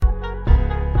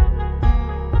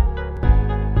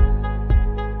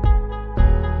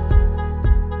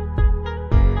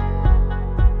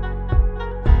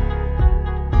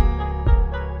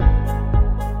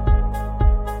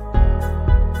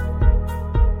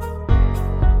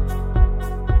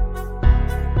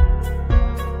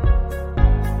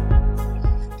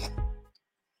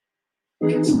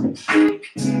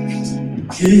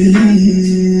Welcome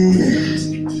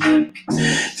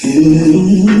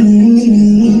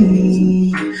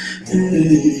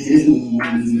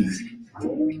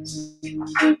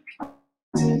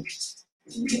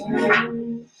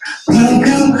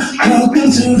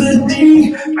to the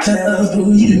DW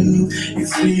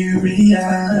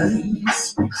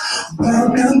experience.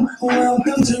 Welcome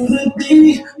to the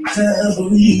DW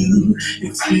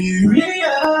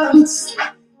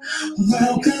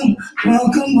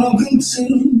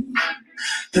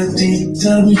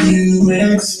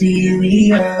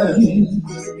experience.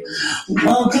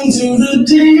 Welcome to the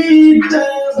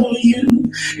DW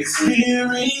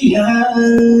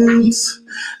experience.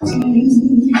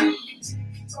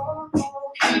 Welcome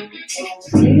to the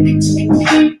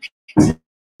DW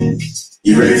experience.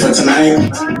 You ready for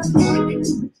tonight?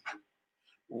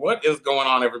 What is going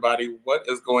on, everybody? What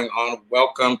is going on?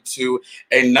 Welcome to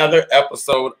another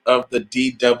episode of the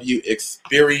DW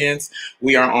Experience.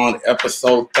 We are on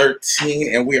episode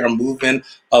 13 and we are moving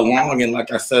along. And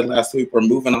like I said last week, we're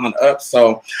moving on up.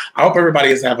 So I hope everybody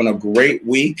is having a great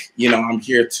week. You know, I'm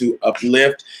here to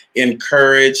uplift,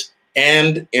 encourage,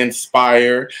 and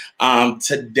inspire.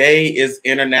 Today is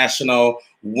International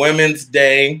Women's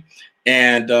Day.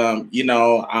 And, I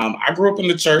grew up in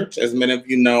the church, as many of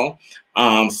you know.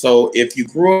 So if you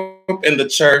grew up in the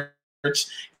church,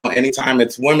 anytime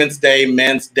it's Women's Day,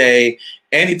 Men's Day,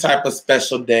 any type of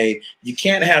special day, you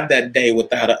can't have that day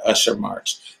without an usher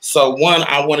march. So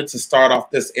I wanted to start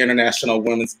off this International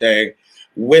Women's Day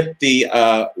with the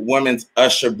Women's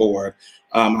Usher Board.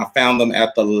 I found them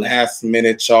at the last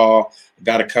minute, y'all.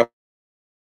 Got a couple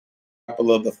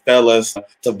of the fellas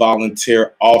to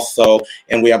volunteer also,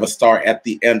 and we have a star at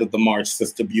the end of the march,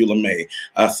 Sister Beulah May.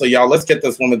 So y'all, let's get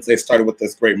this Women's Day started with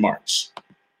this great march.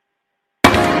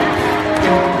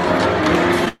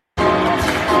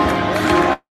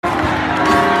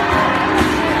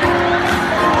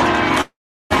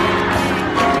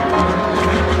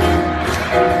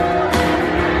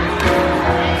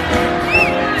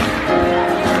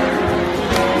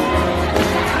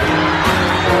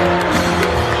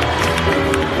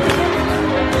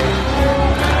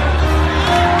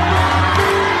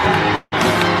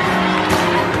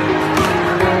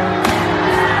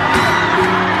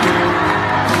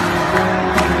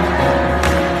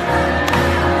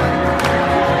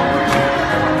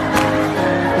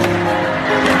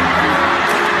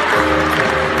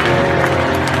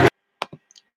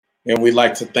 And we'd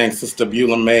like to thank Sister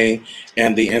Beulah May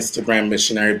and the Instagram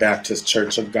Missionary Baptist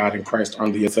Church of God in Christ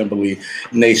on the Assembly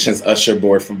Nations Usher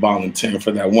Board for volunteering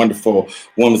for that wonderful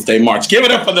Women's Day March. Give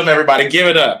it up for them, everybody. Give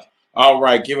it up. All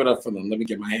right, give it up for them. Let me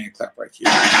get my hand clap right here.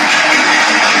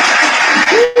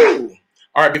 Woo!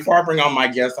 All right, before I bring on my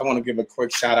guest, I want to give a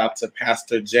quick shout out to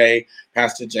Pastor Jay.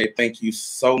 Pastor Jay, thank you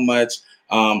so much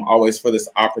always for this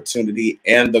opportunity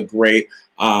and the great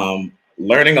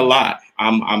learning a lot.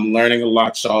 I'm learning a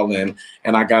lot, y'all, and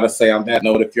I gotta say on that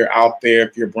note, if you're out there,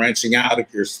 if you're branching out,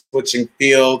 if you're switching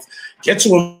fields, get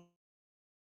you a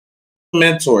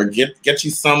mentor, get you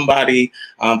somebody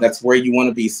that's where you want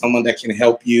to be, someone that can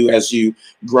help you as you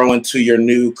grow into your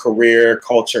new career,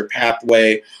 culture,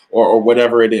 pathway, or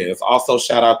whatever it is. Also,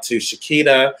 shout out to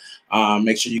Shakita.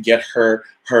 Make sure you get her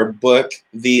book,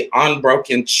 The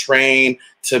Unbroken Train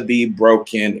to Be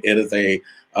Broken. It is a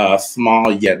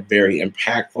small yet very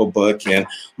impactful book. And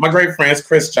my great friends,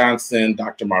 Chris Johnson,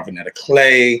 Dr. Marvinetta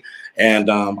Clay, and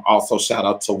also shout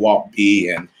out to Walt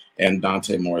B. and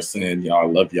Dante Morrison. Y'all, I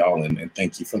love y'all, and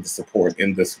thank you for the support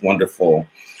in this wonderful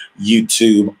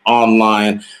YouTube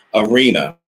online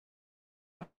arena.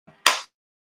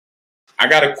 I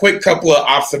got a quick couple of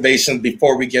observations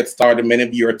before we get started. Many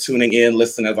of you are tuning in.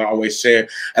 Listen, as I always say,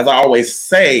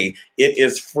 it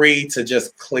is free to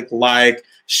just click like,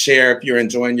 share if you're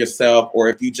enjoying yourself, or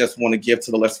if you just want to give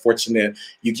to the less fortunate,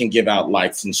 you can give out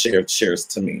likes and shares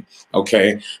to me.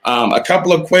 Okay. A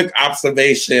couple of quick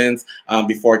observations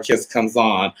before Kiss comes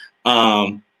on.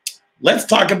 Let's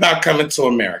talk about Coming to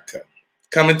America.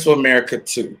 Coming to America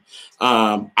 2.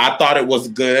 I thought it was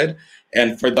good.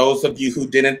 And for those of you who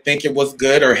didn't think it was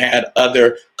good or had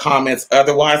other comments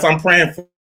otherwise, I'm praying for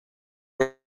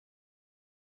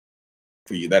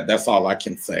you. That's all I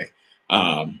can say.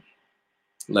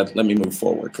 Let me move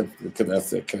forward because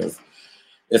that's it. Because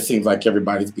it seems like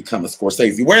everybody's becoming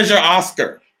Scorsese. Where's your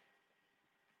Oscar?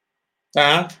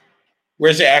 Huh?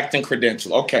 Where's your acting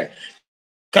credential? Okay.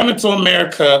 Coming to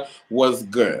America was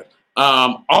good.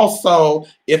 Also,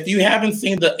 if you haven't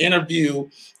seen the interview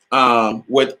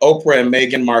with Oprah and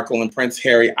Meghan Markle and Prince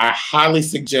Harry, I highly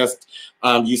suggest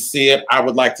you see it. I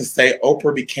would like to say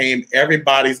Oprah became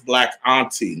everybody's Black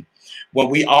auntie when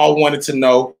we all wanted to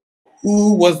know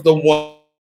who was the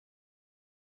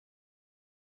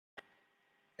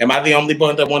Am I the only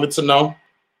one that wanted to know?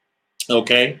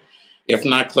 Okay. If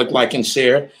not, click like and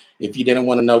share. If you didn't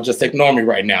want to know, just ignore me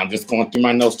right now. I'm just going through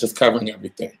my notes, just covering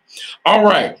everything. All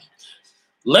right.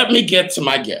 Let me get to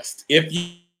my guest. If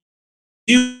you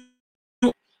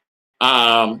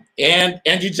and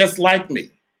you just like me.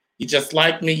 You just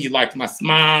like me. You like my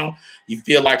smile. You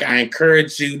feel like I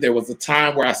encouraged you. There was a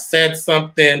time where I said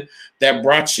something that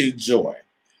brought you joy.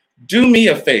 Do me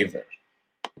a favor.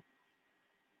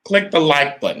 Click the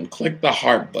like button. Click the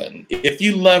heart button. If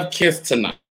you love Kiss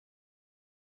tonight,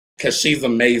 because she's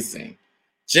amazing,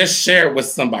 just share it with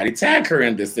somebody. Tag her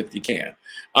in this if you can.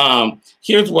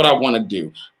 Here's what I want to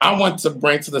do. I want to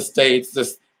bring to the stage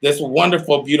this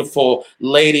wonderful, beautiful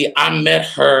lady. I met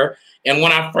her, and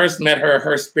when I first met her,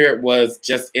 her spirit was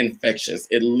just infectious.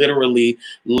 It literally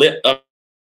lit up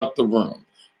the room.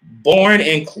 Born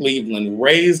in Cleveland,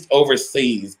 raised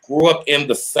overseas, grew up in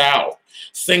the South,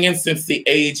 singing since the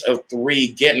age of 3,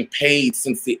 getting paid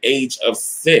since the age of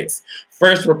 6.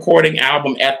 First recording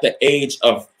album at the age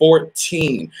of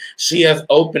 14. She has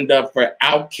opened up for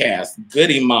Outkast,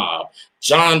 Goody Mob,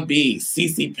 John B.,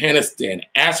 CeCe Peniston,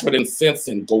 Ashford and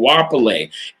Simpson,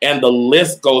 Guapale, and the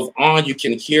list goes on. You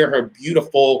can hear her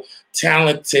beautiful,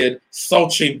 talented,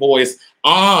 sultry voice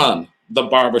on the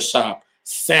Barbershop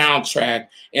soundtrack.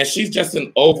 And she's just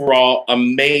an overall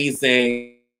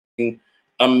amazing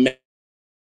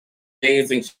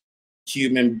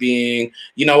human being.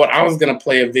 You know what? I was going to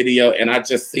play a video and I can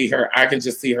just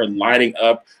see her lighting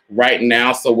up right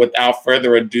now. So without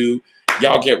further ado,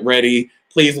 y'all get ready.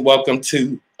 Please welcome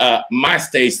to my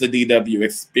stage, the DW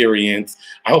Experience.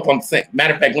 I hope I'm saying,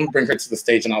 matter of fact, let me bring her to the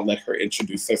stage and I'll let her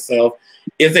introduce herself.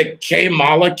 Is it K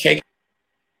Mala?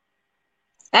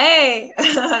 Hey,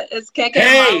 it's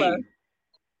KK Mala.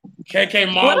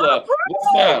 KK Mala.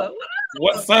 What's up?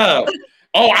 What's up?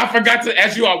 Oh, I forgot to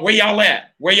ask you all, where y'all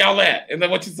at? Where y'all at? And then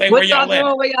what you say, where y'all at?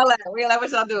 Where y'all at? What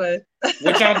y'all doing?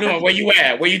 What y'all doing? Where you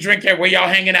at? Where you drinking? Where y'all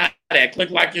hanging out at? Click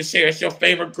like and share. It's your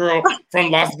favorite girl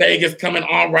from Las Vegas coming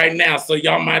on right now. So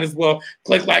y'all might as well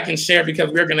click like and share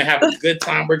because we're going to have a good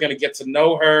time. We're going to get to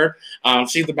know her.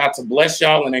 She's about to bless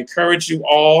y'all and encourage you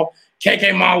all.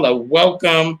 KK Mala,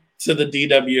 welcome to the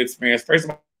DW Experience. First of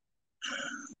all,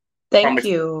 thank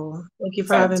you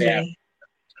for having me.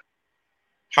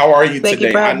 How are you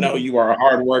today? I know you are a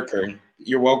hard worker.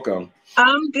 You're welcome.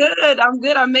 I'm good.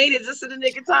 I made it just in the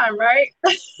nick of time, right?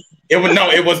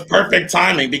 It was perfect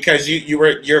timing because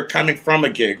you're coming from a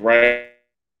gig, right?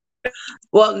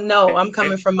 Well, no, I'm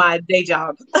coming from my day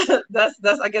job. that's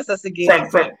I guess that's the gig.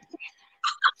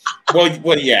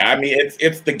 Well, yeah. I mean,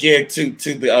 it's the gig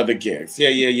to the other gigs.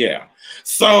 Yeah.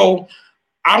 So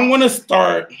I want to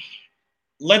start.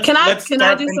 Can I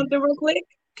do something real quick?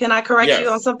 Can I correct you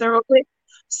on something real quick?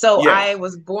 So I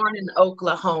was born in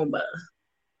Oklahoma.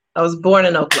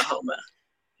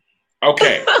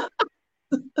 Okay.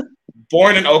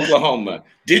 Born in Oklahoma.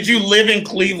 Did you live in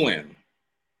Cleveland?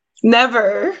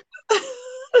 Never.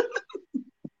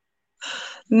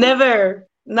 Never.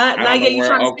 Not yet. You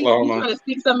trying to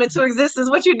speak something into existence.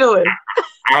 What you doing?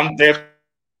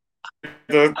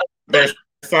 There's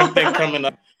something coming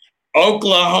up.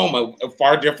 Oklahoma,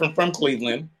 far different from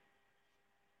Cleveland.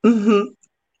 Mm-hmm.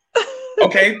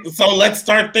 Okay, so let's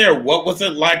start there. What was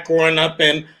it like growing up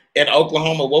in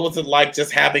Oklahoma? What was it like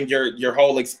just having your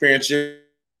whole experience?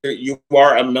 You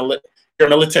are a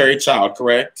military child,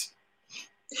 correct?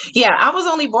 Yeah, I was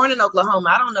only born in Oklahoma.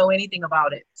 I don't know anything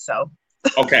about it, so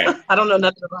okay. I don't know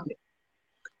nothing about it.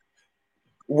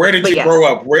 Where did you grow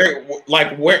up? Where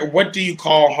what do you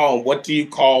call home? What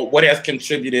has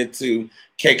contributed to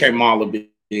KK Mala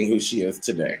being who she is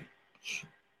today?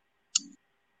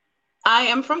 I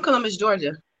am from Columbus,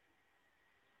 Georgia.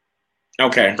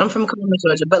 Okay. I'm from Columbus,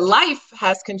 Georgia, but life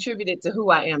has contributed to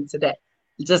who I am today.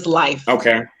 Just life.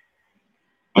 Okay.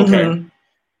 Mm-hmm.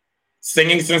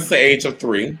 Singing since the age of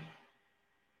 3.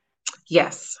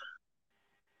 Yes.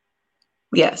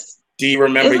 Do you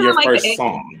remember your first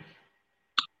song?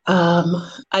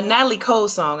 A Natalie Cole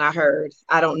song I heard.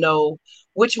 I don't know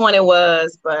which one it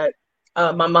was, but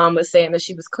my mom was saying that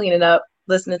she was cleaning up,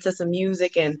 listening to some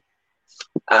music, and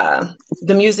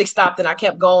the music stopped and I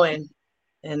kept going,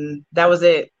 and that was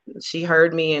it. She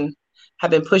heard me and have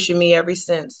been pushing me ever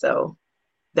since. So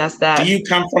that's that. Do you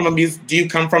come from a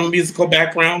musical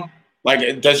background?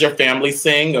 Like, does your family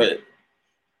sing or?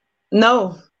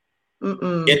 No.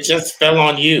 Mm-mm. It just fell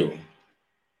on you.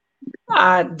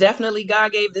 Definitely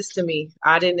God gave this to me.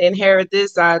 I didn't inherit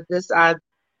this.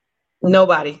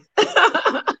 Nobody.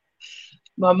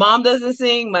 My mom doesn't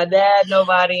sing. My dad,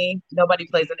 nobody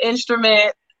plays an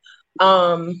instrument.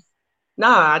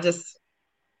 I just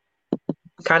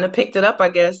kind of picked it up, I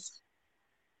guess.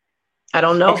 I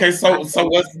don't know. Okay, so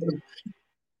what's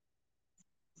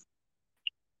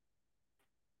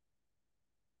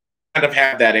kind of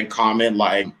have that in common?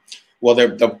 Like, well,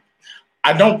 the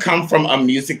I don't come from a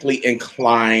musically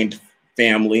inclined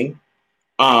family.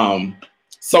 Um,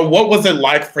 so what was it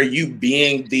like for you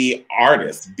being the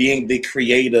artist, being the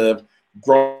creative,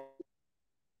 growing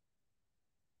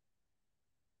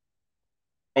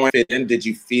in? Did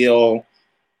you feel,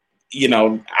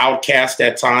 outcast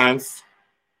at times?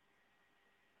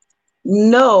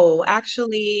 No,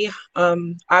 actually,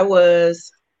 I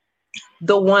was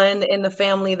the one in the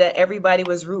family that everybody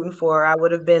was rooting for. I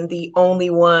would have been the only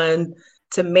one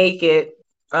to make it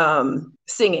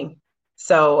singing,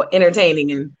 so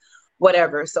entertaining and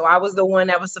whatever. So I was the one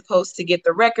that was supposed to get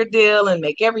the record deal and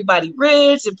make everybody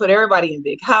rich and put everybody in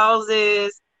big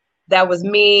houses. That was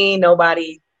me.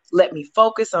 Nobody let me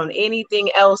focus on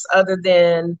anything else other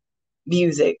than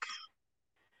music.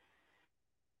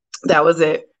 That was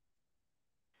it.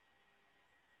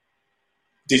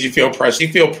 Did you feel pressure?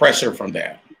 You feel pressure from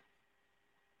that?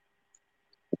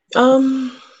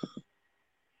 Um,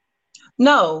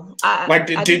 no, Like, I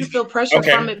did didn't feel pressure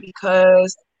from okay. it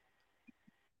because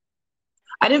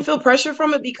I didn't feel pressure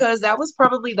from it because that was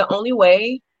probably the only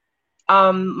way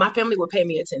my family would pay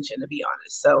me attention, to be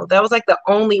honest. So that was like the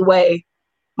only way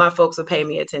my folks would pay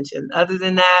me attention. Other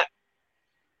than that,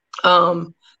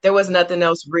 there was nothing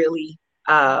else really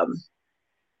um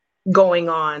going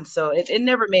on. So it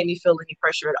never made me feel any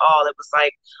pressure at all. It was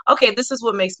like, okay, this is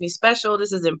what makes me special.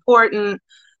 This is important.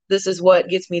 This is what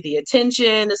gets me the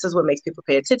attention. This is what makes people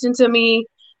pay attention to me,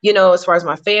 as far as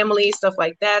my family, stuff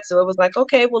like that. So it was like,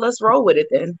 okay, well, let's roll with it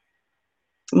then.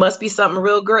 Must be something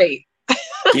real great.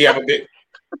 Do you have a big?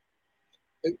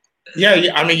 Yeah,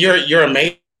 yeah. I mean, you're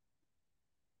amazing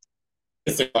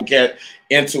to get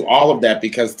into all of that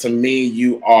because to me,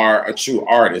 you are a true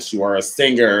artist. You are a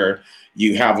singer.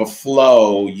 You have a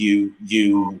flow. You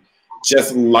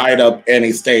just light up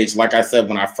any stage. Like I said,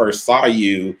 when I first saw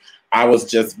you, I was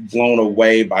just blown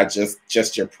away by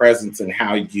just your presence and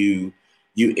how you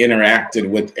interacted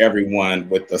with everyone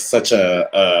with such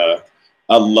a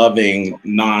loving,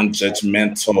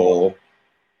 non-judgmental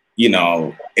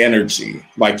energy.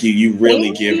 Like you really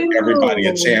Thank give everybody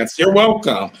a you. chance. You're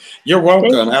welcome. You're Thank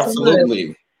welcome. you so much.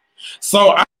 Absolutely.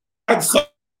 So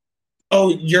so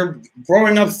you're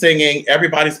growing up singing,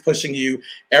 everybody's pushing you,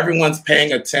 everyone's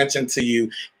paying attention to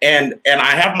you. And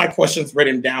I have my questions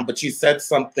written down, but you said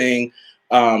something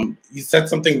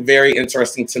very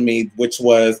interesting to me, which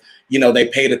was, they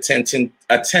paid attention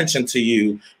to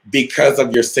you because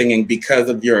of your singing, because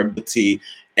of your ability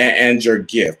and your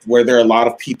gift. Were there a lot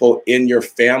of people in your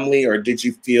family, or did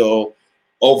you feel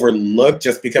overlooked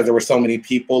just because there were so many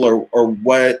people, or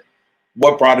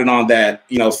what brought it on that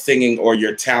singing or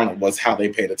your talent was how they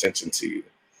paid attention to you?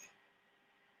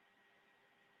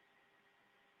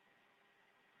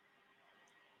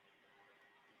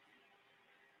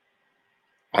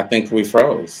 I think we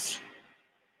froze.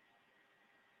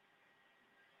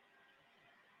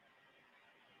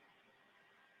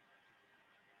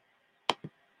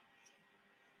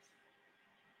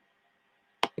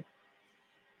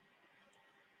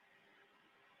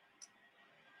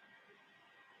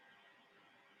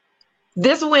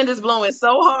 This wind is blowing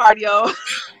so hard, yo.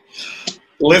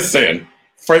 Listen,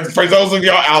 for those of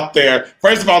y'all out there,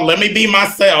 first of all, let me be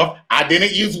myself. I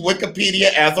didn't use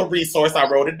Wikipedia as a resource. I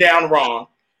wrote it down wrong.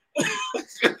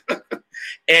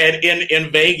 And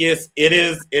in Vegas, it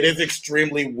is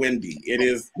extremely windy. It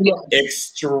is Yeah.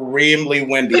 extremely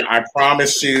windy. I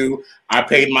promise you. I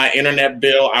paid my internet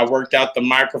bill. I worked out the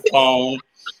microphone.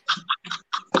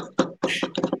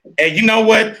 And you know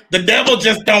what? The devil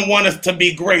just don't want us to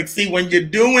be great. See, when you're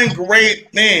doing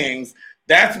great things,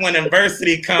 that's when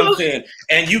adversity comes in,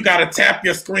 and you got to tap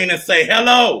your screen and say,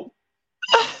 "Hello,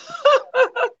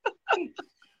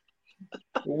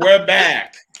 we're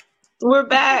back." We're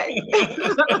back.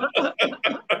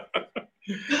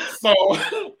 So,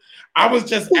 I was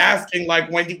just asking,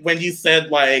 like, when you said,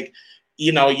 like,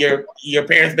 your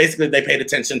parents basically they paid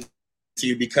attention to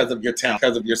you because of your talent,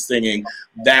 because of your singing.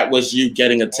 That was you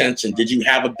getting attention. Did you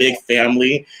have a big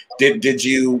family? Did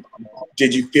you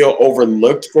feel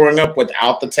overlooked growing up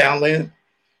without the talent?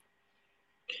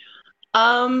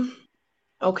 Um,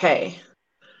 okay.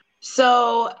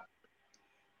 So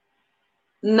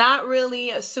not really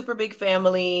a super big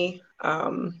family.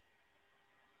 Not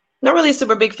really a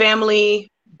super big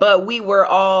family, but we were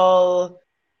all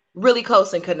really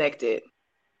close and connected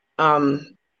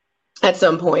um at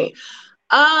some point.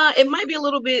 It might be a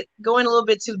little bit going a little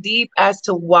bit too deep as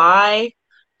to why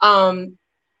um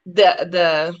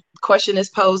the question is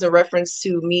posed in reference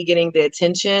to me getting the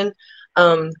attention.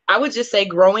 I would just say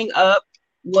growing up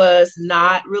was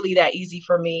not really that easy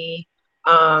for me.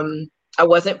 I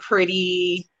wasn't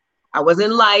pretty. I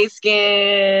wasn't light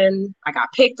skinned. I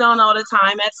got picked on all the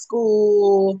time at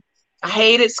school. I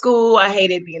hated school. I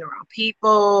hated being around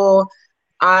people.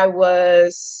 I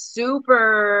was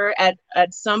super at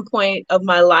some point of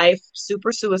my life,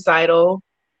 super suicidal.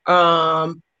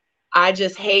 Um, I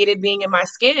just hated being in my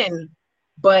skin.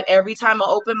 But every time I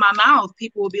opened my mouth,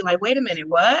 people would be like, wait a minute,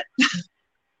 what?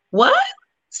 What?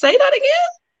 Say that again?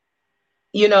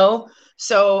 You know?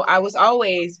 So I was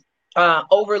always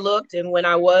overlooked. And when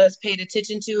I was paid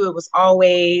attention to, it was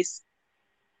always,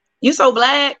 you so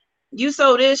black, you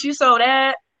so this, you so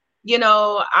that. You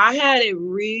know, I had it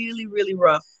really, really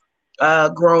rough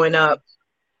growing up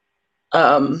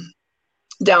um,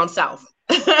 down south.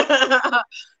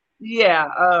 Yeah.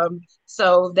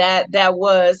 So that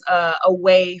was a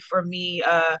way for me.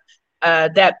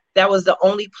 That was the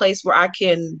only place where I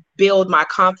can build my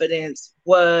confidence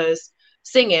was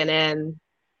singing and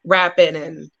rapping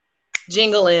and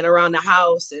jingling around the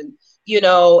house, and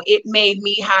it made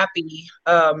me happy.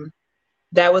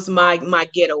 That was my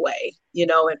getaway,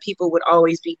 and people would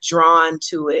always be drawn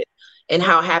to it, and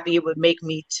how happy it would make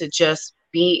me to just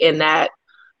be in that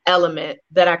element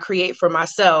that I create for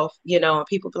myself, and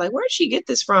people be like, where did she get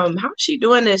this from? How is she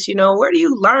doing this? Where do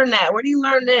you learn that? Where do you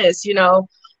learn this?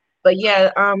 But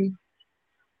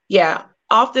yeah,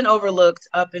 often overlooked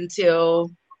up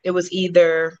until it was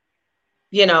either,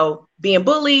 being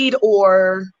bullied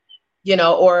or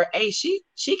hey,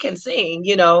 she can sing.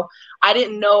 I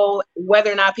didn't know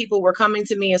whether or not people were coming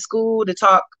to me in school to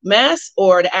talk mess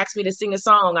or to ask me to sing a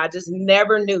song. I just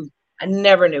never knew. I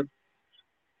never knew.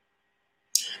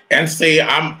 And see,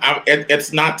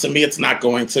 it's not, to me, it's not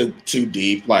going too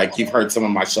deep. Like, you've heard some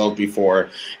of my shows before,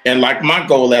 and like, my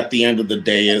goal at the end of the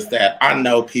day is that I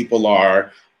know people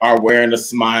are wearing a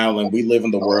smile, and we live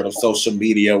in the world of social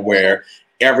media where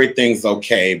everything's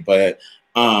okay. But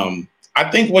I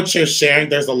think what you're sharing,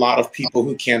 there's a lot of people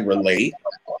who can relate,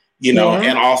 Yeah.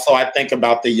 and also I think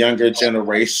about the younger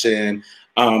generation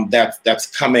that's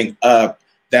coming up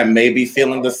that may be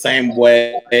feeling the same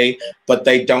way, but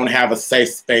they don't have a safe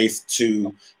space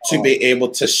to be able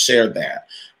to share that.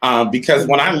 Because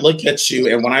when I look at you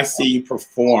and when I see you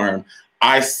perform,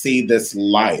 I see this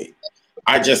light.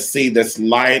 I just see this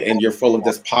light, and you're full of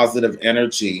this positive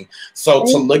energy. So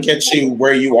to look at you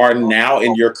where you are now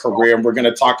in your career, and we're going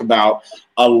to talk about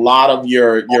a lot of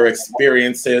your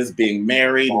experiences, being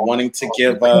married, wanting to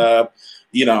give up,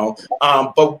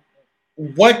 but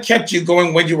what kept you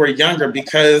going when you were younger?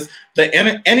 Because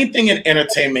anything in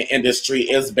entertainment industry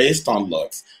is based on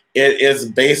looks. It is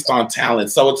based on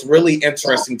talent. So it's really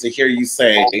interesting to hear you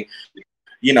say,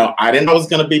 I didn't know I was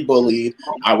going to be bullied.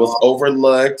 I was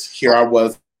overlooked. Here I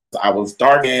was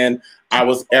dark skinned. I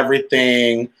was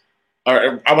everything,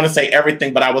 or I want to say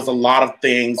everything, but I was a lot of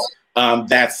things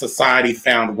that society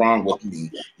found wrong with me.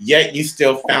 Yet you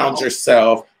still found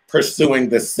yourself pursuing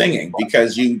the singing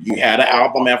because you had an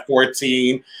album at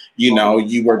 14.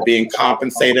 You were being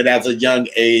compensated as a young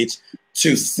age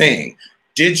to sing.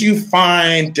 Did you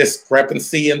find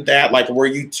discrepancy in that? Like, were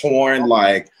you torn?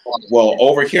 Like, well,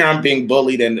 over here I'm being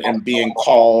bullied and being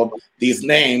called these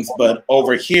names, but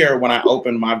over here when I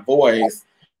open my voice,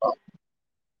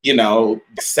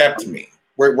 accept me.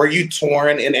 Were you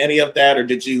torn in any of that, or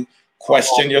did you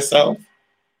question yourself?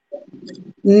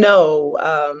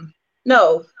 No,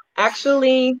 no.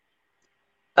 Actually,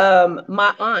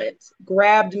 my aunt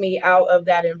grabbed me out of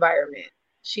that environment.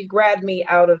 She grabbed me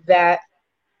out of that,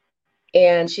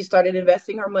 and she started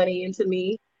investing her money into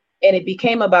me, and it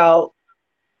became about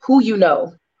who you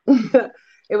know.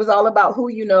 It was all about who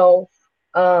you know.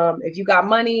 If you got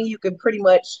money, you could pretty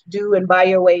much do and buy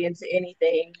your way into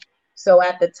anything. So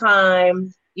at the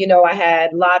time, I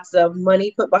had lots of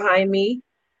money put behind me.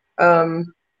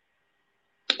 Um,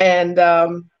 and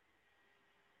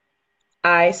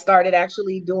I started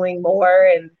actually doing more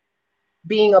and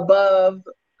being above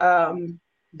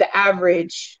the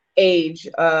average age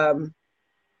of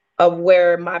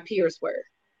where my peers were.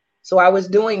 So I was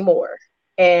doing more.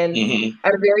 And Mm-hmm.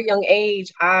 at a very young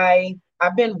age,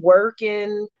 I've been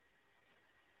working,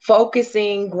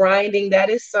 focusing, grinding. That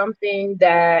is something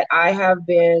that I have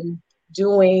been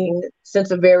doing since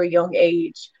a very young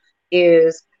age,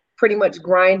 is pretty much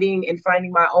grinding and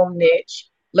finding my own niche,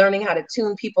 learning how to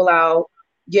tune people out,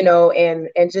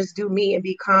 and just do me and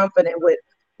be confident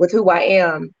with who I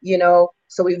am.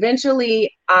 So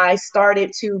eventually I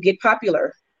started to get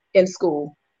popular in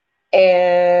school,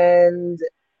 and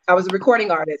I was a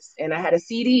recording artist and I had a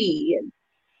CD,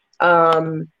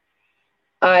 and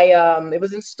It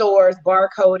was in stores,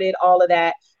 barcoded, all of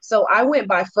that. So I went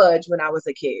by Fudge when I was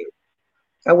a kid.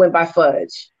 I went by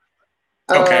Fudge.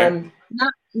 Okay.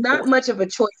 Not much of a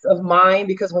choice of mine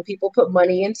because when people put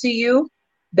money into you,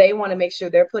 they want to make sure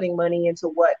they're putting money into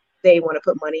what they want to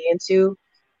put money into.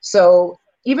 So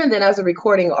even then, as a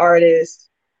recording artist,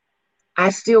 I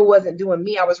still wasn't doing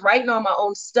me. I was writing on my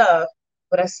own stuff,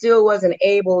 but I still wasn't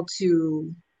able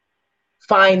to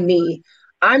find me.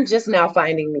 I'm just now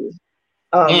finding me.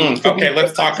 To be Okay,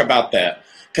 let's talk about that.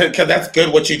 Because that's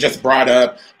good what you just brought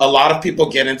up. A lot of people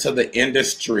get into the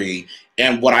industry,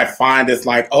 and what I find is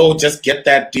like, oh, just get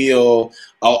that deal.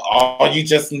 All you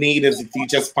just need is if you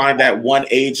just find that one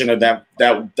agent or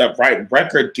that right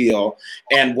record deal.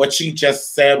 And what you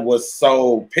just said was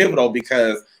so pivotal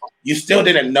because you still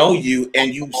didn't know you,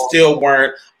 and you still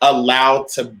weren't allowed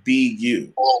to be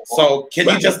you. So, can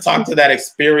you just talk to that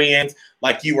experience?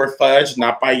 Like you were fudged,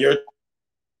 not by your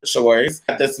choice,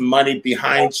 this money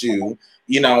behind you.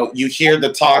 You know, you hear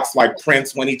the talks like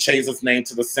Prince when he changed his name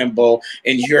to the symbol,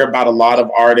 and you hear about a lot of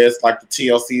artists like the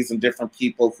TLCs and different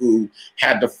people who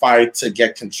had to fight to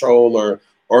get control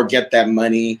or get that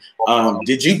money.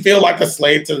 Did you feel like a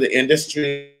slave to the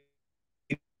industry?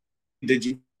 Did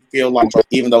you feel like,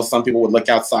 even though some people would look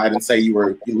outside and say you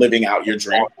were living out your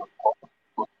dream?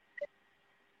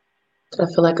 I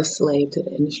feel like a slave to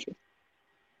the industry.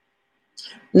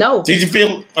 No. Did you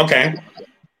feel okay?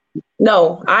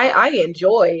 No, I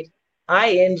enjoyed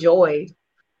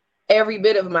every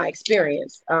bit of my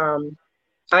experience.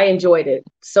 I enjoyed it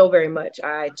so very much.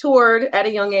 I toured at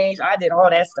a young age. I did all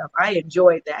that stuff. I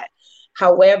enjoyed that.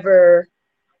 However,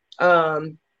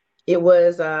 it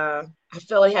was I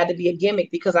felt it had to be a gimmick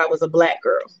because I was a Black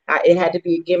girl. It had to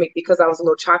be a gimmick because I was a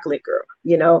little chocolate girl,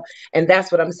 you know. And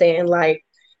that's what I'm saying. Like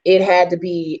it had to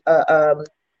be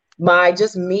my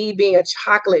just me being a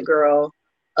chocolate girl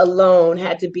alone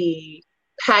had to be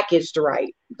packaged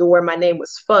right, the where my name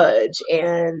was Fudge.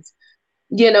 And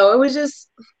it was just,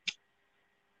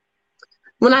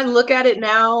 when I look at it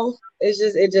now,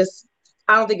 it just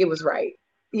I don't think it was right,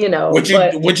 but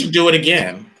Would you do it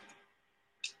again?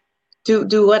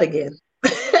 do what again?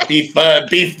 Be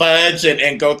fudge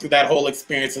and go through that whole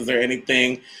experience. Is there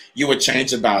anything you would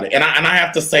change about it? And I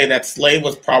have to say that slave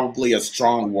was probably a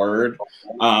strong word,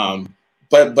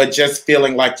 but just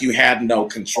feeling like you had no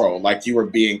control, like you were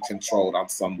being controlled on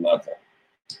some level.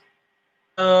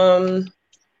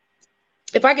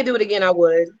 If I could do it again, I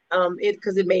would.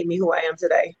 Because it made me who I am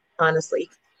today, honestly.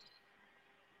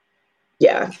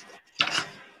 Yeah.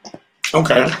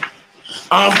 Okay.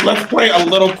 Let's play a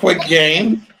little quick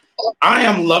game. I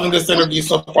am loving this interview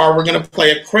so far. We're going to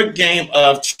play a quick game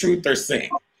of Truth or Sing.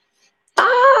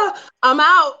 I'm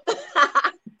out.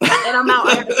 And I'm out.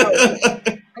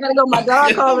 I gotta go. My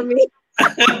dog calling me.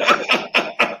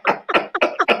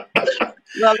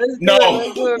 Well,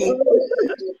 no.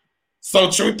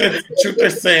 So Truth or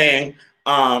Sing,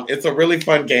 it's a really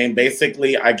fun game.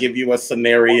 Basically, I give you a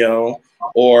scenario,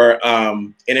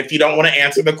 and if you don't want to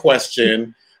answer the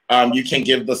question, you can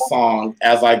give the song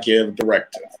as I give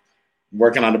directive.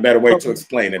 Working on a better way to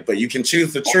explain it, but you can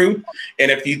choose the truth,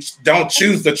 and if you don't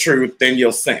choose the truth, then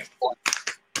you'll sing.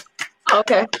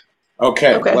 Okay.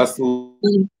 Bless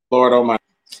the Lord Almighty.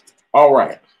 All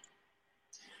right.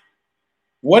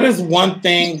 What is one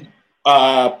thing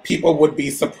people would be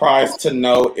surprised to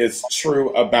know is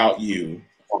true about you?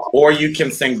 Or you can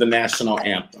sing the national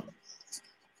anthem.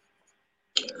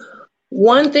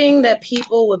 One thing that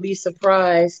people would be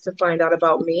surprised to find out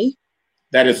about me.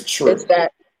 That is true. Is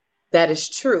that is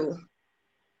true.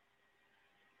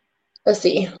 Let's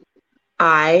see.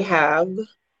 I have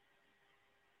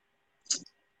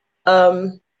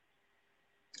a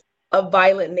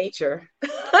violent nature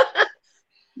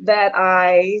that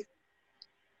I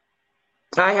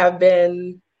have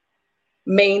been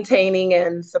maintaining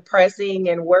and suppressing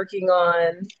and working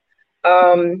on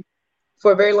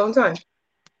for a very long time.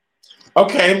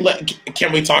 Okay,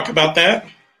 can we talk about that?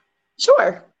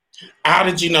 Sure. How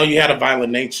did you know you had a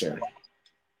violent nature?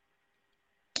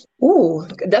 Ooh,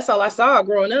 that's all I saw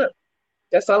growing up.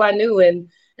 That's all I knew.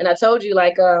 And I told you,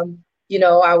 like, I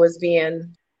was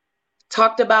being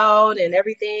talked about and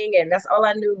everything. And that's all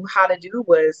I knew how to do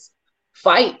was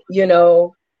fight,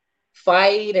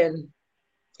 fight. And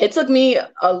it took me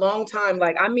a long time.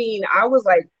 Like, I mean, I was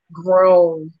like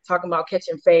grown talking about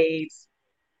catching fades,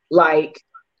 like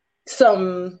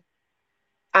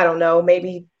I don't know,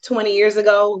 maybe 20 years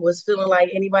ago, was feeling like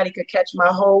anybody could catch my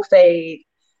whole fade.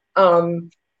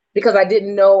 Because I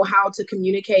didn't know how to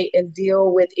communicate and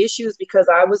deal with issues because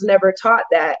I was never taught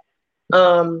that.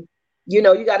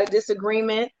 You got a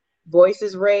disagreement, voice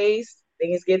is raised,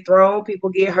 Things get thrown,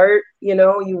 people get hurt, you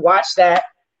watch that.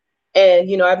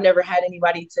 And, I've never had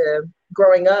anybody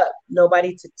growing up,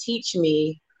 nobody to teach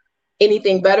me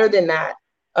anything better than that.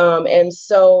 And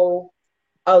so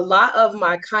a lot of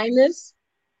my kindness,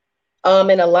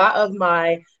 and a lot of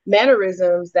my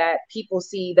mannerisms that people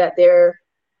see that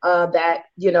that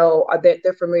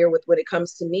they're familiar with when it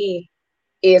comes to me,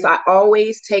 is I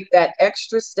always take that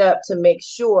extra step to make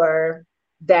sure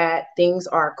that things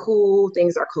are cool,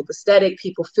 things are copacetic,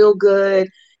 people feel good,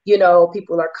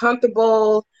 people are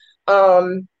comfortable,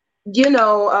 that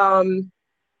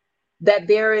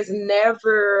there is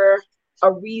never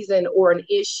a reason or an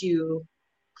issue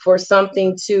for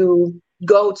something to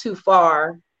go too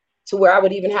far to where I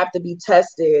would even have to be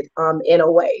tested in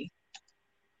a way.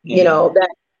 That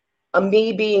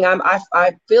me being,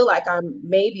 I feel like I'm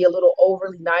maybe a little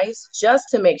overly nice just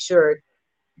to make sure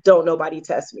don't nobody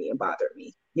test me and bother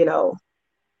me,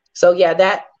 So yeah,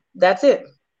 that's it.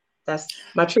 That's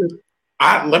my truth.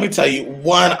 Let me tell you,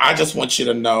 one, I just want you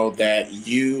to know that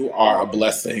you are a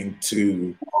blessing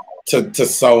to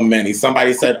so many.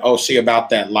 Somebody said, "Oh, she about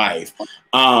that life,"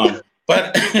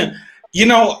 but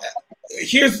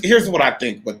here's what I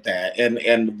think with that,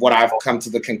 and what I've come to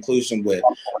the conclusion with.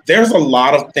 There's a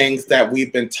lot of things that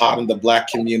we've been taught in the Black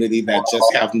community that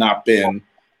just have not been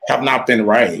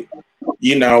right.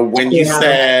 When you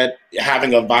said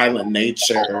having a violent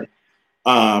nature.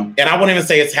 And I wouldn't even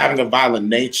say it's having a violent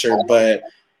nature, but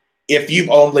if you've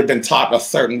only been taught a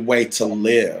certain way to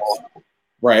live,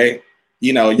 right?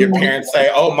 Your parents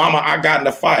say, "Oh, mama, I got in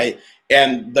a fight."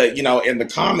 And in the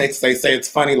comics, they say it's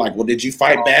funny, like, "Well, did you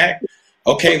fight back?"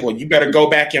 Okay, well, you better go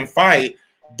back and fight.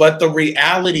 But the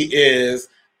reality is,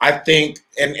 I think,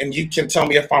 and you can tell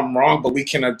me if I'm wrong, but we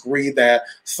can agree that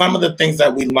some of the things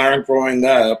that we learned growing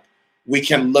up, we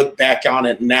can look back on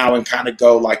it now and kind of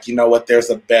go like, you know what, there's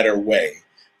a better way.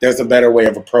 There's a better way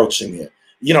of approaching it.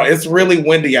 It's really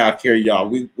windy out here, y'all.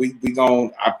 We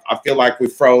gon' I feel like we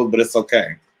froze, but it's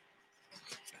okay.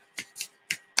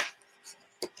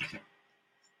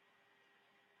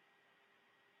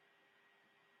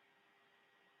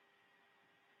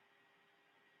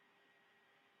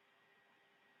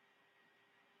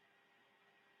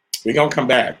 We're gonna come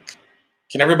back.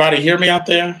 Can everybody hear me out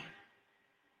there?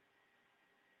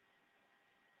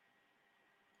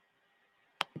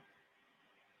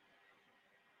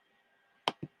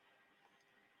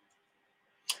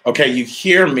 Okay, you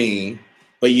hear me,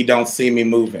 but you don't see me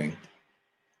moving.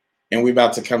 And we're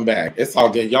about to come back. It's all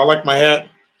good. Y'all like my hat?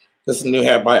 This is a new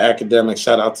hat by Academic.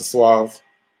 Shout out to Suave.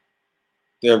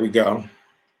 There we go.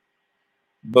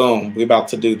 Boom. We're about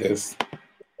to do this.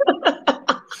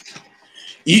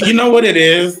 You know what it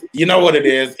is? You know what it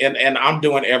is? And I'm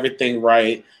doing everything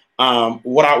right.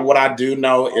 What I do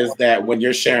know is that when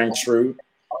you're sharing truth,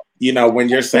 when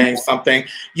you're saying something,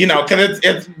 because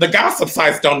it's the gossip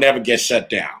sites don't never get shut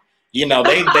down.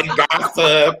 They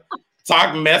gossip,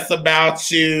 talk mess about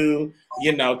you,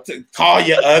 to call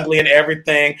you ugly and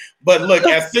everything. But look,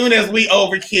 as soon as we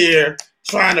over here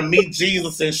trying to meet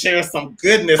Jesus and share some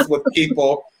goodness with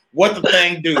people, what the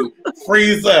thing do?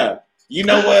 Freeze up. You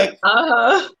know what?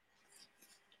 I'm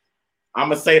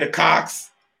gonna say to Cox,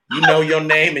 you know your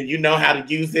name and you know how to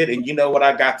use it, and you know what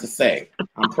I got to say.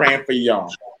 I'm praying for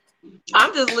y'all.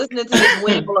 I'm just listening to this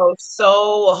wind blow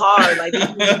so hard, like this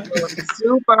wind blowing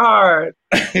super hard.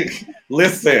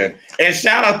 Listen, and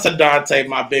shout out to Dante,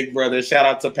 my big brother. Shout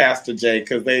out to Pastor Jay,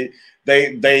 because they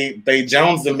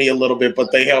jonesing me a little bit,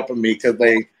 but they helping me because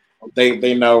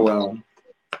they know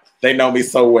me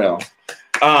so well.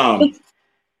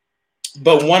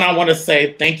 But one, I want to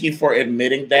say thank you for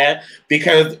admitting that,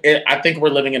 because I think we're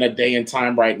living in a day and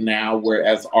time right now where,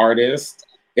 as artists,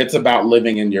 it's about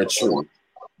living in your truth.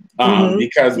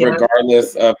 Because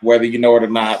regardless of whether you know it or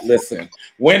not, listen,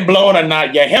 wind blowing or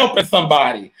not, you're helping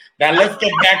somebody. Now let's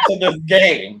get back to this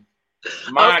game.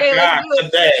 My God,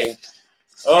 today.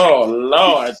 Oh,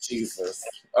 Lord Jesus.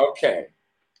 Okay.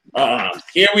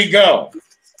 Here we go.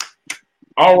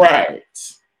 All right.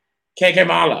 KK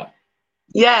Mala.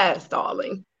 Yes,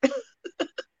 darling.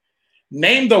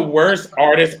 Name the worst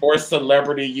artist or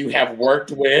celebrity you have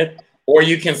worked with, or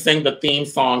you can sing the theme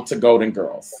song to Golden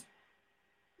Girls.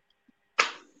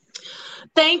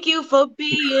 Thank you for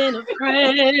being a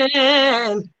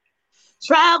friend.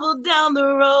 Travel down the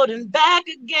road and back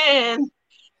again.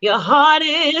 Your heart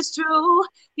is true.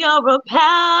 You're a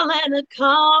pal and a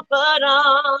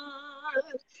confidant.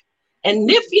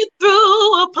 And if you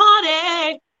threw a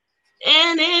party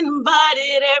and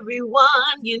invited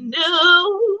everyone you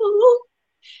knew,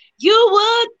 you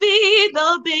would be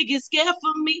the big is scared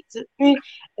for me to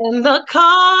and the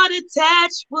card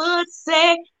attached would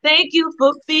say, thank you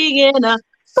for being a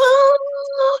boom,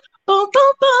 boom,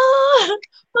 boom, boom,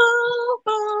 boom,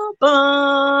 boom,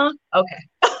 boom. Okay.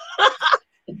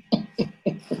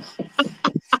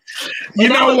 You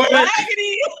know what?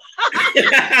 Raggedy.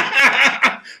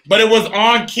 But it was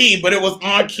on key.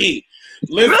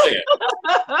 Listen,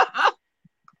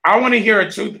 I want to hear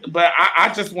a truth, but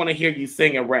I just want to hear you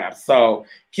sing and rap. So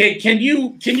can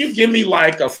you give me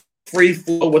like a free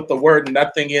flow with the word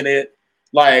nothing in it?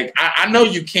 Like I know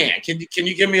you can. Can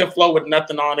you give me a flow with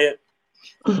nothing on it?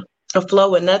 A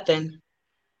flow with nothing.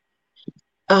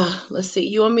 Let's see.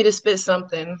 You want me to spit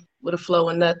something with a flow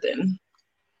with nothing?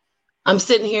 I'm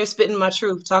sitting here spitting my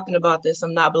truth, talking about this.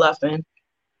 I'm not bluffing.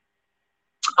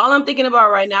 All I'm thinking about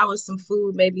right now is some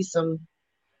food, maybe some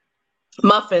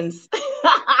muffins.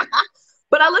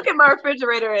 But I look at my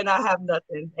refrigerator and I have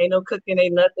nothing. Ain't no cooking,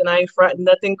 ain't nothing. I ain't fronting,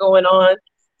 nothing going on.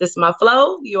 This is my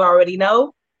flow. You already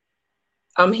know.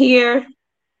 I'm here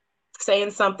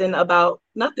saying something about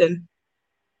nothing.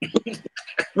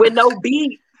 With no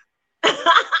beat.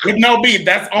 With no beat.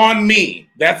 That's on me.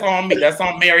 That's on me. That's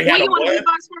on Mary. You want to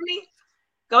beatbox for me?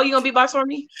 Go, you gonna beatbox for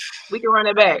me? We can run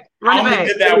it back. I only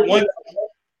did that one.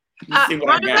 Let me see what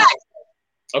I got. Back.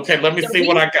 Okay, let me see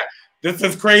what I got. This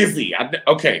is crazy.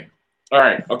 Okay. All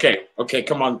right. Okay.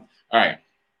 Come on. All right.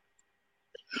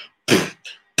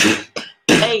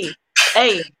 Hey.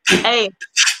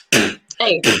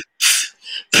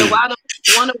 So I don't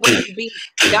want to wait to be.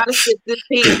 Gotta sit this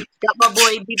beat. Got my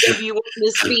boy DW on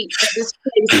this beat. This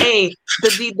place, hey, the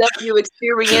DW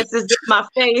experience is in my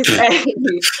face. Hey,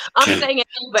 I'm saying it,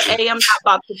 but hey, I'm not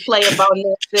about to play about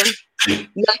nothing.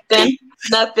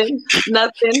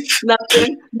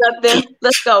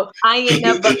 Let's go. I ain't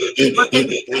never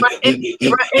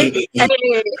frontin'.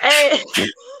 Hey.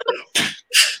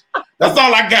 That's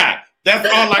all I got.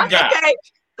 Okay.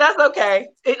 That's okay.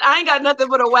 I ain't got nothing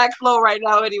but a whack flow right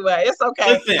now anyway. It's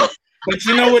okay. Listen, but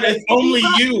you know what? It's only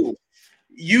you.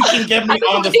 You can get me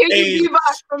on the stage.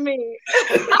 Beatbox for me.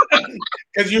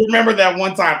 Because you remember that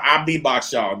one time I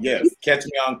beatbox y'all. Yes. Catch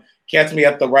me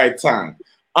at the right time.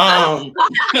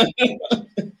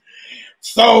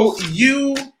 So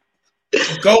you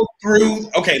go through,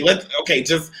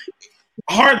 just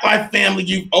hard life family,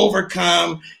 you've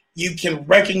overcome. You can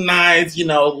recognize,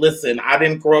 listen, I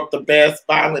didn't grow up the best,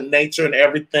 violent nature and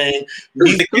everything.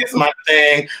 Music is my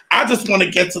thing. I just want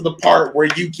to get to the part where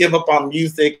you give up on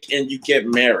music and you get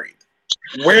married.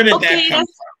 Where did that come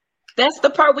from? That's the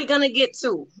part we're going to get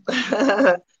to.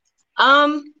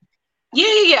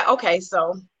 Yeah. Okay,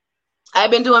 so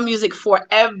I've been doing music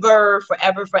forever. For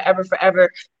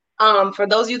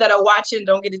those of you that are watching,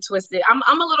 don't get it twisted.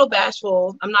 I'm a little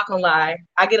bashful. I'm not going to lie.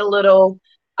 I get a little...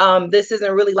 this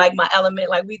isn't really like my element.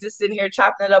 Like we just sitting here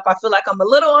chopping it up. I feel like I'm a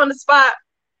little on the spot,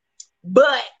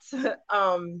 but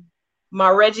my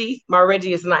Reggie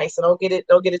is nice. So don't get it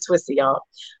twisted, y'all.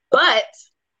 But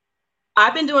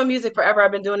I've been doing music forever.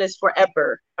 I've been doing this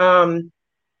forever. And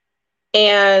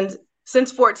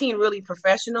since 14, really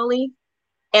professionally,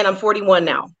 and I'm 41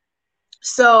 now.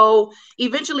 So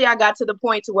eventually I got to the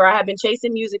point to where I had been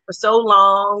chasing music for so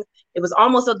long. It was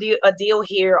almost a deal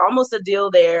here, almost a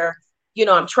deal there.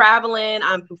 I'm traveling,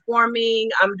 I'm performing,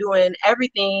 I'm doing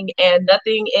everything, and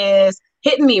nothing is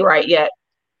hitting me right yet.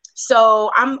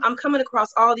 So I'm coming across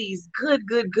all these good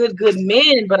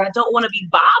men, but I don't want to be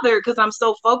bothered because I'm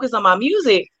so focused on my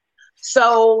music.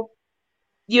 So,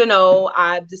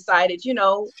 I decided,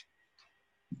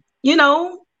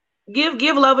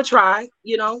 give love a try,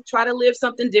 try to live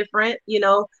something different,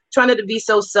 trying not to be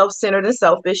so self-centered and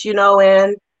selfish,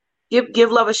 and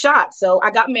give love a shot. So I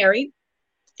got married.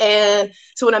 And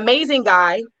to an amazing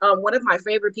guy, one of my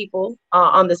favorite people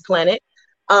on this planet.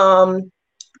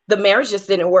 The marriage just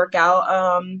didn't work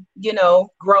out.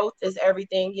 Growth is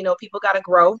everything. People got to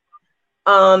grow.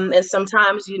 And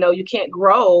sometimes, you can't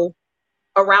grow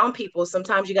around people.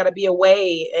 Sometimes you got to be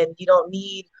away and you don't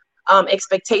need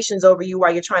expectations over you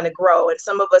while you're trying to grow. And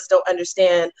some of us don't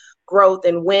understand growth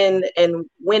and when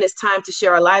it's time to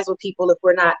share our lives with people if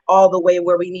we're not all the way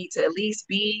where we need to at least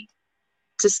be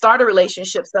to start a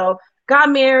relationship. So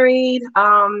got married.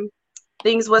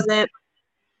 Things wasn't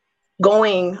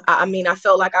going. I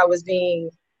felt like I was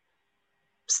being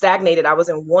stagnated. I was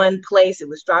in one place. It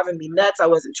was driving me nuts. I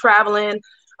wasn't traveling.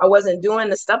 I wasn't doing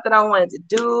the stuff that I wanted to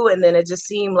do. And then it just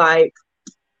seemed like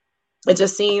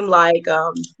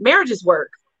marriages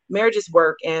work.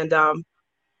 And I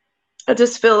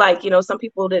just feel like, some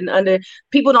people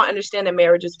people don't understand that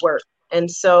marriages work. And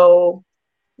so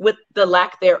with the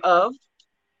lack thereof,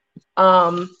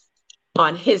 on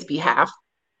his behalf,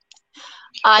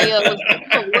 I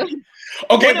what,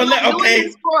 Okay, what am I doing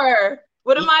this for?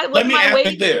 What am I ask you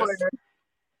waiting this. for?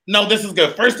 No, this is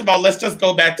good. First of all, let's just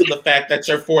go back to the fact that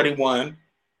you're 41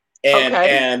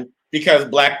 and because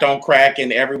black don't crack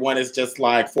and everyone is just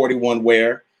like 41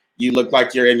 where you look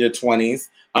like you're in your 20s,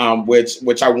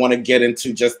 which I want to get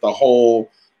into just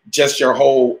your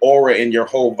whole aura and your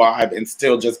whole vibe and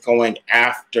still just going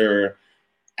after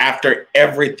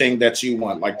everything that you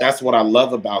want. Like that's what I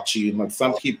love about you. Like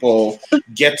some people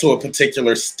get to a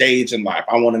particular stage in life.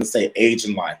 I wanted to say age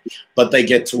in life, but they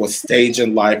get to a stage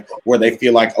in life where they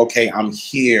feel like, okay, I'm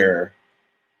here.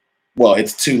 Well,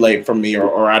 it's too late for me,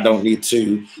 or I don't need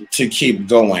to keep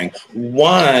going.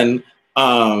 One,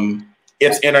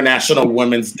 it's International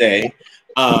Women's Day.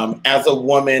 As a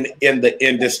woman in the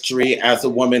industry, as a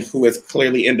woman who is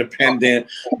clearly independent,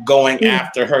 going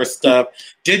after her stuff,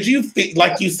 did you feel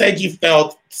like you said you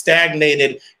felt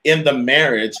stagnated in the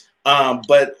marriage?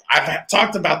 But I've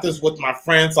talked about this with my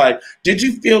friends. Like, did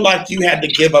you feel like you had to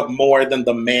give up more than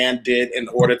the man did in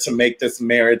order to make this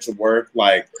marriage work?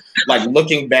 Like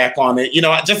looking back on it,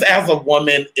 just as a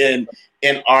woman in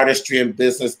artistry and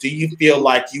business, do you feel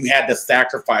like you had to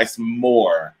sacrifice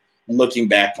more looking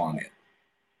back on it?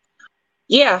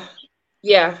 Yeah.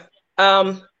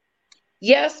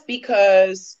 Yes,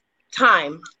 because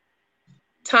time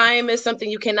is something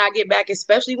you cannot get back,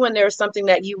 especially when there's something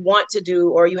that you want to do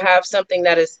or you have something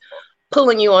that is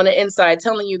pulling you on the inside,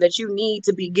 telling you that you need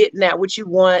to be getting at what you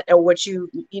want or what you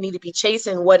need to be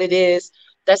chasing what it is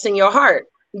that's in your heart,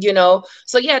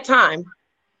 So yeah, time.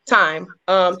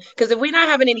 Because if we're not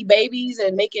having any babies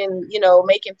and making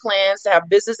plans to have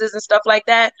businesses and stuff like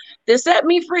that, then set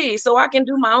me free so I can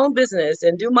do my own business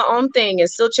and do my own thing and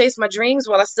still chase my dreams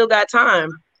while I still got time.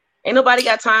 Ain't nobody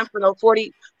got time for no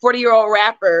 40-year-old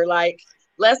rapper. Like,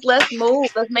 let's move.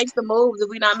 Let's make some moves. If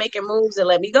we're not making moves, then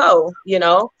let me go,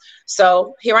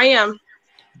 So here I am,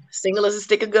 single as a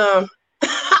stick of gum.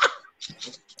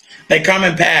 They come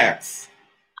in packs.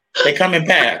 They come in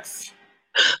packs.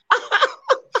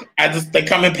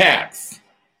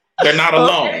 They're not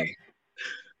alone.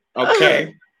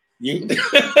 Okay.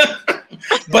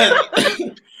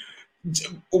 But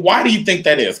why do you think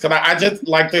that is? Because I just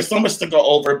like there's so much to go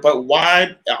over, but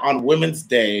why on Women's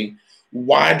Day,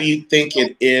 why do you think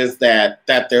it is that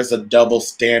there's a double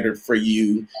standard for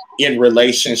you in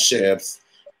relationships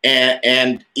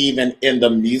and even in the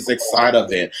music side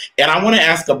of it? And I want to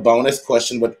ask a bonus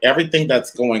question with everything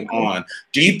that's going on.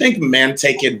 Do you think men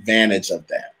take advantage of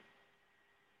that?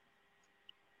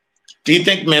 Do you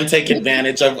think men take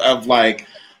advantage of like,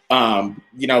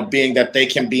 being that they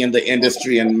can be in the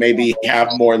industry and maybe have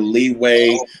more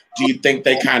leeway? Do you think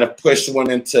they kind of push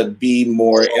women to be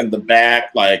more in the back?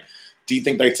 Like, do you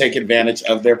think they take advantage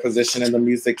of their position in the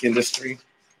music industry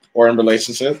or in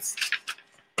relationships?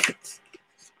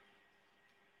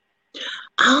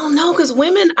 I don't know, because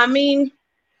women,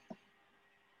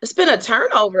 it's been a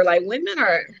turnover. Like women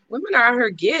are out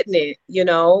here getting it,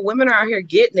 women are out here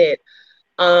getting it.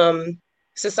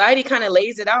 Society kind of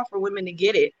lays it out for women to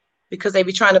get it because they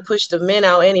be trying to push the men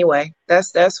out anyway.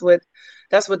 That's what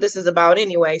this is about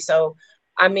anyway. So,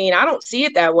 I don't see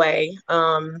it that way.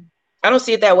 I don't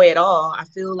see it that way at all. I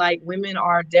feel like women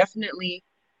are definitely,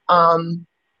 on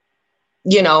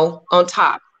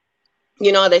top.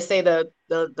 They say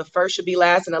the first should be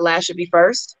last and the last should be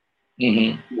first.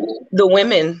 Mm-hmm. The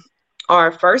women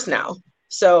are first now.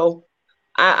 So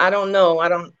I don't know.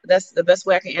 That's the best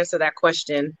way I can answer that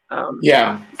question.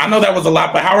 Yeah, I know that was a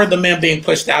lot, but how are the men being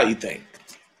pushed out, you think?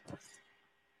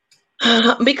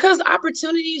 Because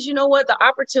opportunities, the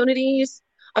opportunities,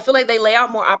 I feel like they lay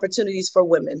out more opportunities for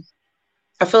women.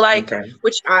 I feel like,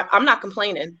 which I'm not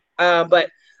complaining, but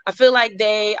I feel like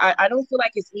I don't feel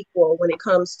like it's equal when it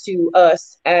comes to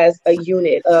us as a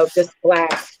unit of just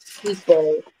Black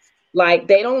people. Like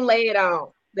they don't lay it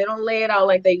out. They don't lay it out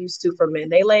like they used to for men.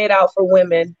 They lay it out for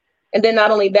women. And then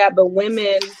not only that, but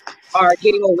women are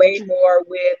getting away more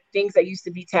with things that used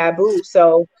to be taboo.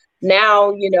 So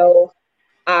now,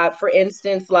 for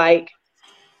instance, like,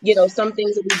 some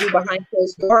things that we do behind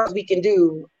closed doors, we can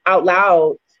do out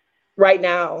loud right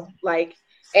now. Like,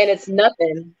 and it's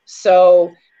nothing.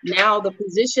 So now the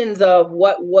positions of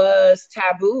what was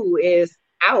taboo is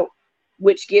out,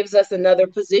 which gives us another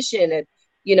position. And,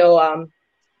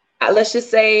 let's just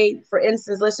say, for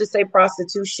instance,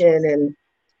 prostitution. And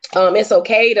it's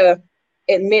okay to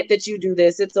admit that you do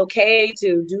this. It's okay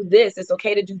to do this. It's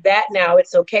okay to do that now.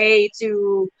 It's okay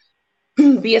to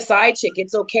be a side chick.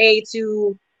 It's okay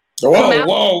to...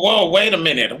 Whoa, wait a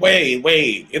minute.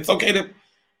 Wait. It's okay to...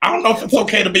 I don't know if it's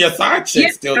okay to be a side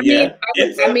chick yet.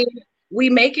 We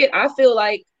make it, I feel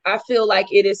like I feel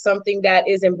like it is something that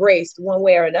is embraced one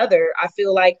way or another. I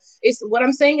feel like it's what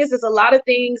I'm saying is there's a lot of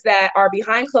things that are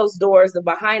behind closed doors, the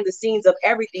behind the scenes of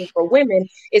everything for women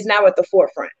is now at the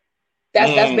forefront.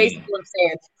 That's basically what I'm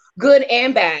saying. Good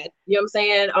and bad. You know what I'm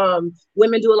saying?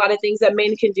 Women do a lot of things that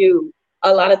men can do.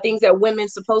 A lot of things that women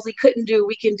supposedly couldn't do,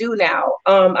 we can do now.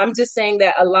 I'm just saying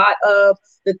that a lot of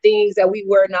the things that we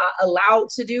were not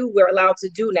allowed to do, we're allowed to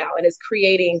do now. And it's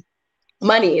creating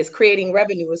money, it's creating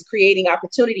revenue, it's creating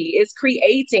opportunity, it's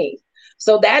creating.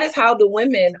 So that is how the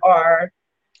women are,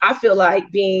 I feel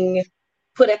like, being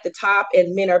put at the top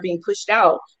and men are being pushed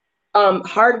out.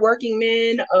 Hardworking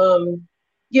men,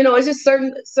 it's just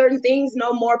certain things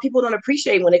no more people don't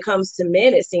appreciate when it comes to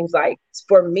men, it seems like,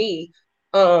 for me,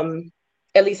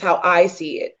 at least how I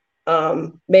see it.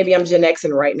 Maybe I'm Gen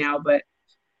Xing right now, but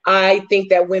I think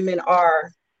that women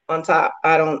are on top.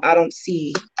 I don't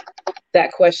see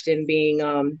that question being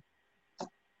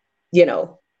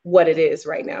what it is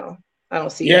right now. I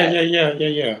don't see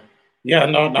that. Yeah,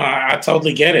 no, I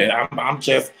totally get it. I'm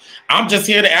just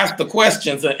here to ask the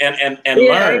questions and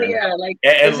learn. Yeah, like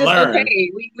and it's just learn.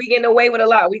 Okay. We getting away with a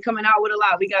lot. We coming out with a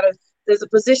lot. There's a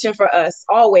position for us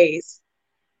always.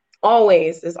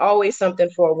 Always. There's always something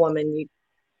for a woman.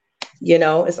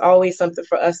 It's always something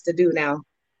for us to do now.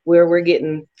 We're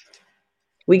getting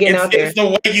out there. It's the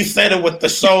way you said it with the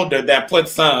shoulder that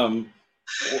puts some.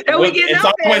 It's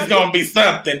always gonna be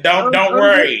something. Don't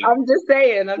worry. I'm just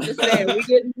saying.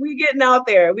 We getting out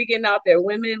there. We getting out there.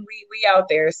 Women, we out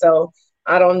there. So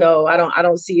I don't know. I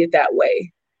don't see it that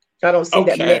way. I don't see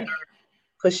that men are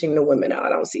pushing the women out. I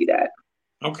don't see that.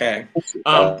 Okay.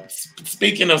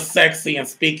 Speaking of sexy and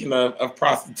speaking of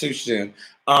prostitution,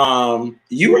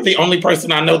 you are the only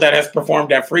person I know that has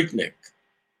performed at Freaknik.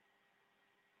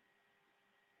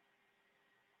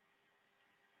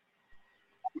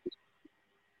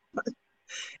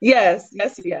 Yes.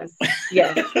 Yes.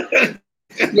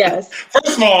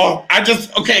 First of all,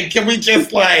 can we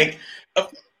just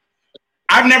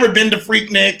I've never been to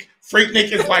Freaknik.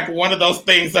 Freaknik is like one of those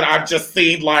things that I've just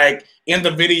seen like in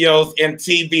the videos and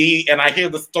TV, and I hear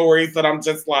the stories that I'm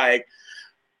just like,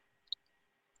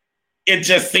 it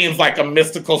just seems like a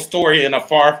mystical story in a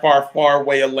far, far, far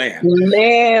away land.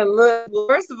 Man, look,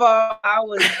 first of all, I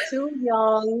was too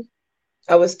young.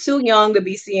 I was too young to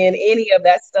be seeing any of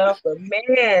that stuff, but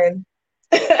man,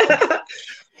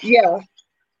 yeah.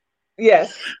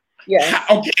 Yes.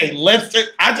 Okay,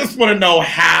 I just want to know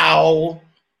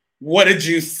what did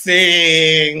you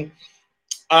sing?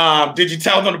 Did you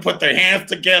tell them to put their hands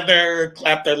together,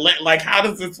 clap their legs? Like, how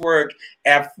does this work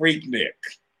at Freaknik?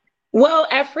 Well,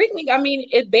 at Freaknik, I mean,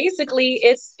 it basically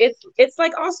it's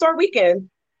like All-Star Weekend.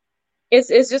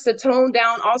 It's just a toned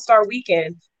down All-Star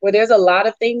Weekend where there's a lot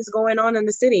of things going on in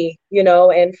the city,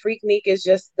 and Freaknik is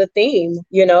just the theme,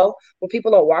 where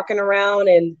people are walking around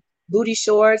in booty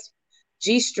shorts,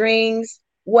 G-strings,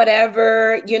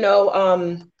 whatever,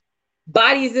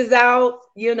 bodies is out,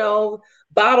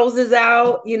 bottles is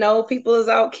out, people is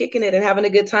out kicking it and having a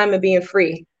good time and being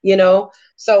free,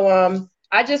 So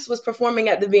I just was performing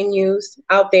at the venues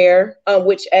out there,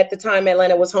 which at the time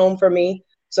Atlanta was home for me.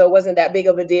 So it wasn't that big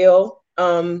of a deal.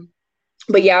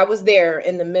 But yeah, I was there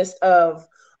in the midst of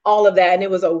all of that. And it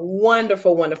was a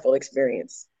wonderful, wonderful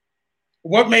experience.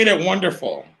 What made it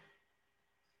wonderful?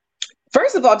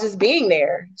 First of all, just being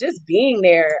there. Just being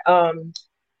there. I'm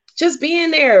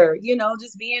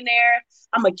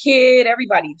a kid,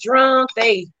 everybody drunk,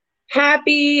 they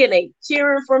happy and they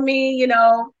cheering for me,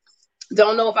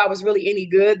 Don't know if I was really any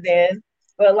good then,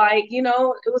 but it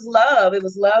was love. It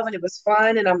was love and it was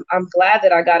fun. And I'm glad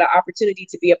that I got an opportunity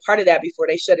to be a part of that before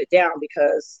they shut it down,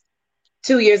 because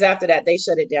 2 years after that, they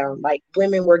shut it down. Like,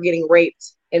 women were getting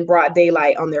raped in broad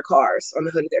daylight on their cars, on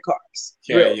the hood of their cars.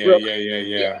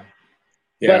 Yeah.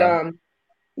 But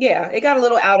yeah, it got a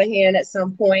little out of hand at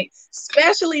some point,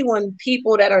 especially when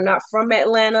people that are not from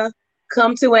Atlanta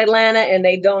come to Atlanta and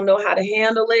they don't know how to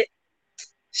handle it.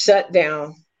 Shut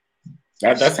down.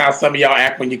 That's how some of y'all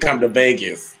act when you come to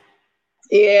Vegas.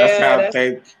 Yeah, that's how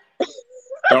they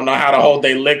don't know how to hold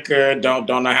their liquor. Don't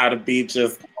know how to be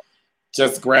just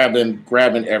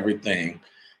grabbing everything.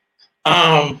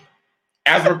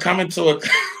 As we're coming to a,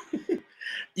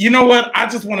 you know what? I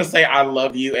just want to say I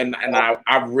love you, and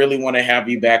I really want to have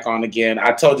you back on again.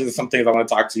 I told you there's some things I want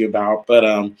to talk to you about,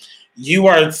 but you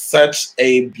are such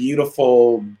a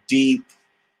beautiful, deep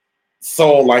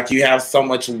soul. Like, you have so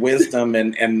much wisdom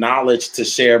and knowledge to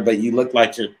share, but you look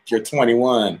like you're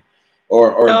 21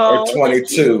 or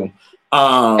 22.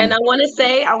 And I want to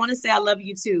say I love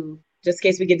you too. Just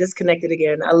in case we get disconnected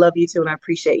again, I love you too, and I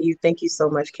appreciate you. Thank you so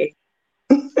much, Kate.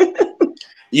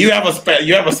 you have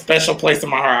a special place in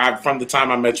my heart. From the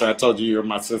time I met you, I told you you're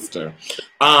my sister.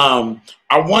 I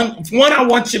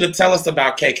want you to tell us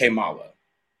about KK Mala.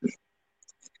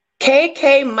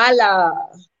 KK Mala.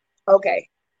 Okay.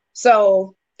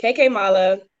 So KK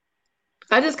Mala,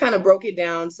 I just kind of broke it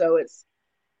down. So it's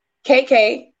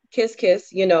KK, Kiss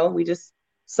Kiss, we just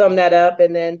sum that up.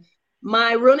 And then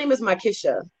my real name is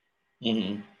Makisha.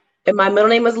 Mm-hmm. And my middle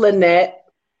name is Lynette.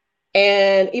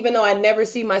 And even though I never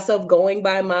see myself going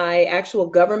by my actual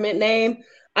government name,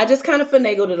 I just kind of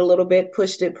finagled it a little bit,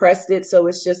 pushed it, pressed it. So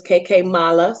it's just KK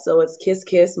Mala. So it's Kiss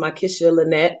Kiss, Makisha,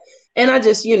 Lynette. And I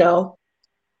just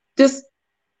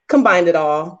combined it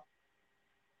all.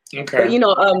 Okay.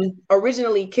 But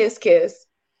originally Kiss Kiss,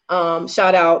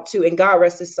 shout out to, and God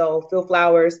rest his soul, Phil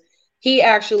Flowers. He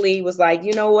actually was like,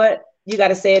 you know what? You got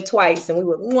to say it twice. And we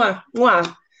were mwah,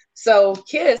 mwah. So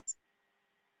Kiss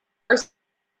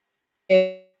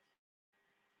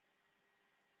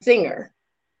singer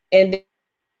and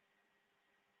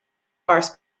our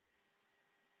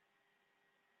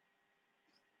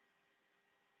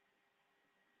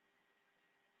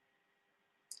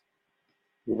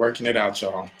We're working it out,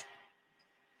 y'all.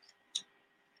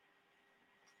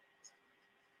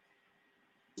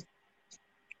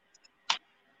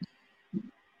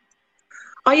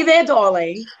 Are you there,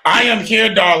 darling? I am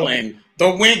here, darling.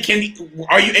 The wind.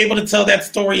 Are you able to tell that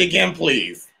story again,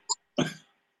 please?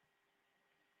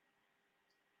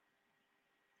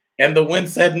 And the wind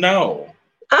said no.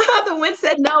 The wind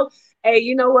said no. Hey,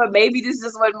 you know what? Maybe this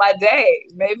just wasn't my day.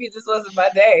 Maybe this wasn't my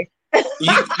day.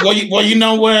 You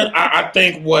know what? I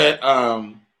think what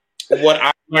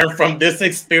I learned from this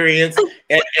experience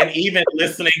and even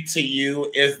listening to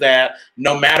you is that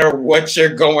no matter what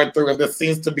you're going through, and this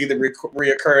seems to be the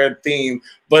reoccurring theme,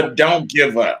 but don't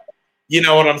give up. You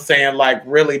know what I'm saying? Like,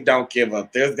 really don't give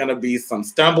up. There's going to be some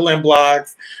stumbling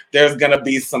blocks. There's going to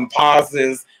be some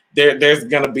pauses. There's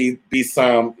going to be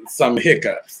some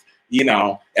hiccups, and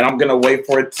I'm going to wait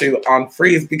for it to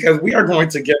unfreeze because we are going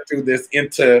to get through this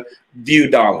interview,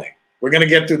 darling. We're going to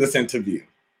get through this interview.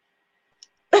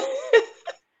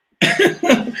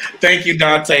 Thank you,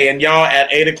 Dante. And y'all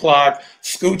at 8 o'clock,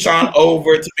 scooch on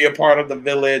over to be a part of the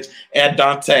village at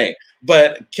Dante.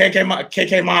 But KK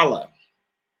Mala,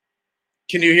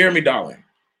 can you hear me, darling?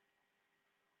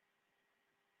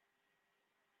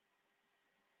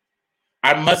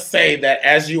 I must say that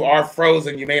as you are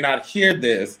frozen, you may not hear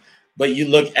this, but you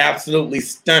look absolutely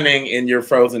stunning in your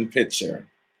frozen picture.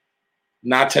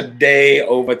 Not today,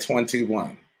 over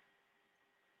 21.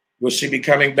 Will she be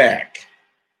coming back?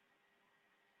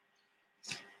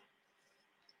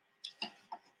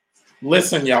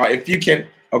 Listen, y'all, if you can,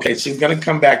 okay, she's going to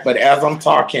come back. But as I'm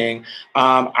talking,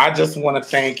 I just want to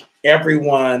thank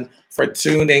everyone for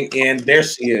tuning in. There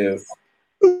she is.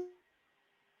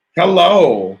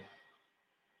 Hello.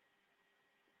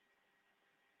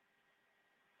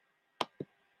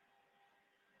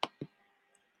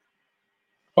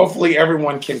 Hopefully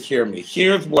everyone can hear me.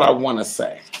 Here's what I want to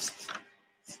say.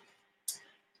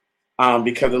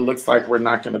 Because it looks like we're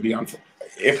not going to be on.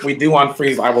 If we do on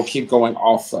freeze, I will keep going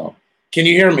also. Can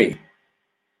you hear me?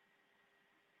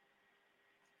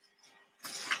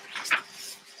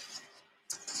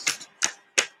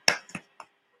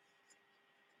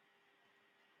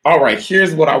 All right,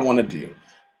 here's what I want to do.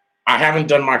 I haven't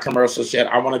done my commercials yet.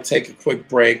 I want to take a quick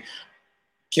break.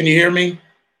 Can you hear me?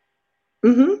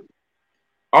 Mm-hmm.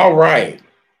 All right.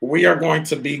 We are going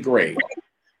to be great.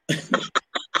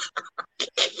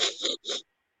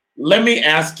 Let me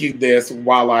ask you this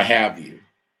while I have you.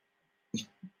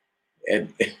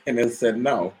 And it said,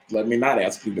 no, let me not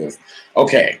ask you this.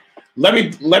 Okay, let me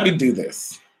do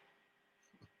this.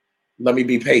 Let me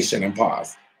be patient and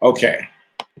pause. Okay.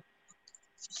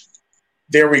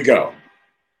 There we go.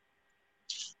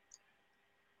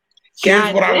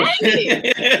 Here's what I was.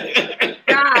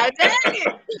 God dang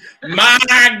it. My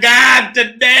God,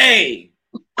 today.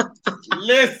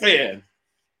 Listen,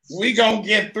 we gonna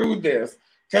get through this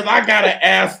because I gotta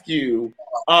ask you.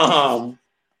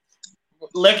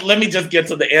 Let me just get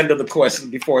to the end of the question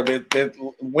before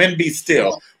the wind be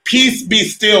still. Peace be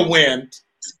still, wind.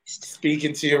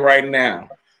 Speaking to you right now.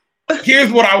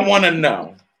 Here's what I want to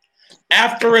know.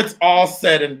 After it's all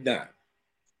said and done,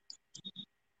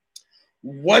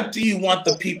 what do you want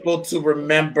the people to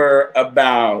remember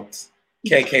about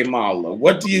KK Mala?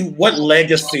 What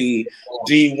legacy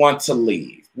do you want to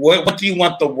leave? What do you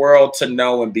want the world to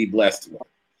know and be blessed with?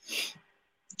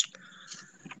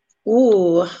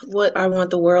 Ooh, what I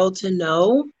want the world to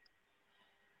know?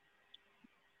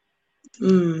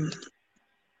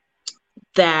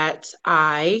 That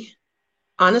I,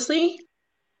 honestly,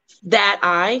 that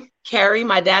I carry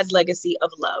my dad's legacy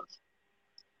of love.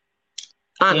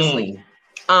 Honestly.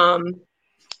 Um,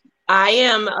 I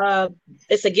am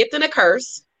it's a gift and a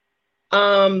curse.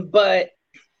 But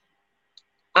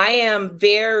I am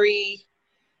very,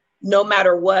 no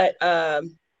matter what,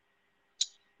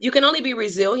 you can only be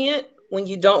resilient when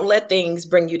you don't let things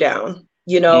bring you down,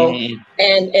 you know?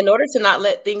 And in order to not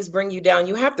let things bring you down,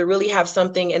 you have to really have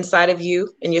something inside of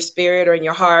you, in your spirit or in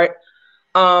your heart,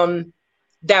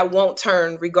 that won't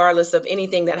turn regardless of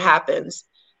anything that happens.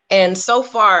 And so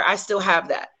far, I still have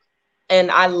that.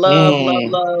 And I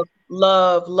love,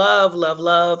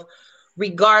 love,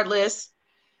 regardless.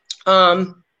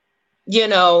 You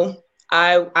know,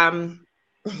 I'm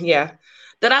yeah,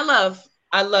 that I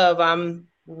love. I'm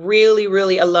really,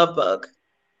 really a love bug.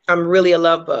 I'm really a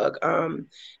love bug.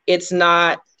 It's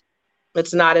not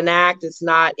an act, it's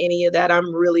not any of that.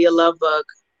 I'm really a love bug.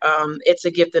 It's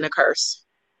a gift and a curse.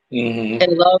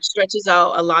 And love stretches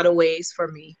out a lot of ways for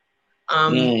me.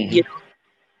 You know,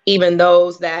 even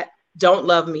those that don't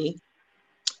love me,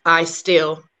 I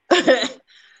still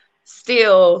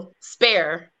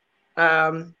spare.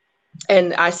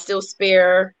 And I still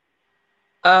spare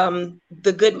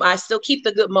the good, I still keep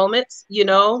the good moments, you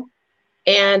know,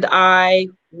 and I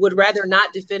would rather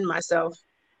not defend myself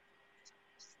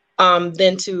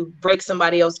than to break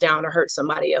somebody else down or hurt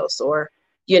somebody else. Or,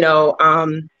 you know,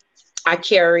 I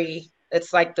carry, I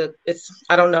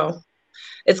don't know,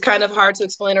 it's kind of hard to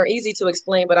explain or easy to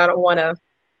explain, but I don't want to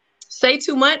say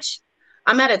too much.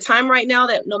 I'm at a time right now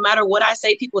that no matter what I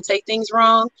say, people take things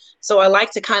wrong. So I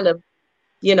like to kind of,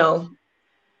 you know,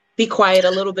 be quiet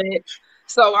a little bit.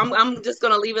 So I'm just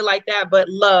going to leave it like that. But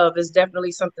love is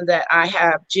definitely something that I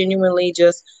have genuinely,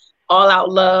 just all out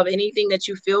love. Anything that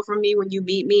you feel from me when you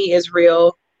meet me is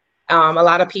real. A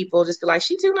lot of people just be like,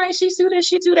 she too nice, she too this,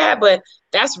 she too that. But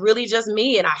that's really just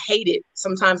me. And I hate it.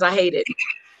 Sometimes I hate it.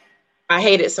 I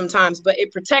hate it sometimes, but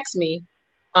it protects me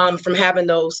from having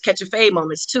those catch a fade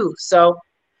moments too. So,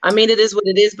 I mean, it is what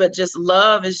it is, but just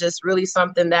love is just really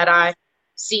something that I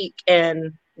seek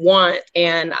and want.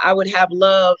 And I would have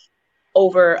love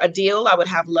over a deal. I would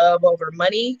have love over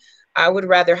money. I would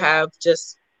rather have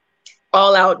just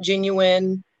all out,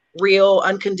 genuine, real,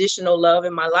 unconditional love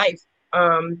in my life.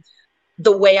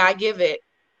 The way I give it.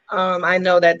 I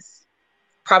know that's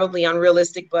probably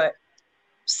unrealistic, but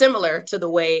similar to the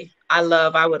way I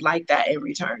love, I would like that in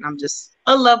return. I'm just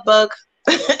a love bug.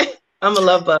 I'm a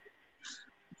love bug.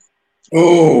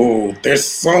 Oh, there's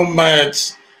so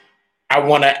much I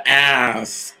want to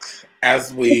ask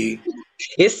as we.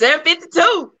 It's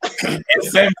 7:52.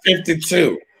 It's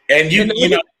 7:52, and you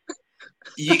know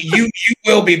you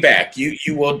will be back.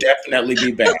 You will definitely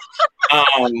be back.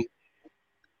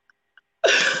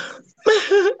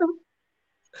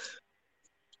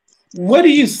 What do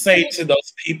you say to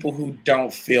those people who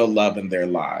don't feel love in their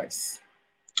lives?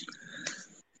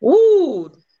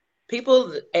 Ooh,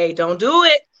 people, hey, don't do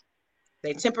it.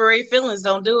 They temporary feelings,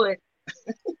 don't do it.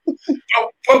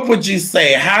 What would you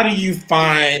say? How do you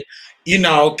find,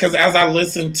 because as I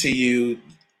listen to you,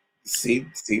 see,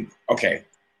 okay.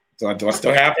 Do I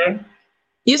still have her?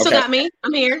 You still got me.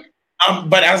 I'm here.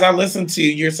 But as I listen to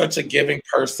you, you're such a giving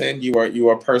person. You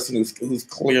are a person who's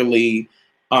clearly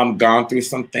gone through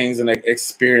some things and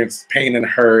experienced pain and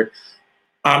hurt.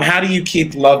 How do you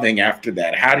keep loving after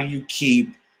that? How do you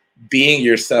keep being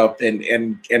yourself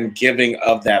and giving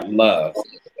of that love?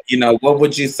 What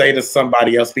would you say to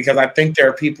somebody else? Because I think there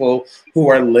are people who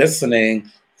are listening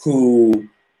who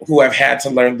have had to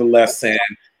learn the lesson.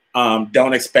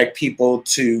 Don't expect people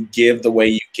to give the way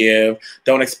you give.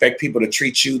 Don't expect people to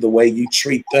treat you the way you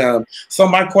treat them. So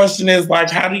my question is, like,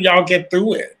 how do y'all get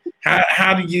through it?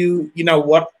 How do you,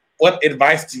 what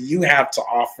advice do you have to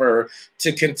offer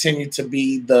to continue to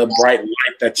be the bright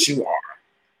light that you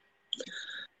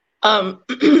are?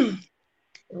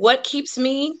 What keeps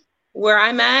me where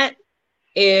I'm at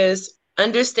is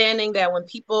understanding that when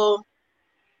people,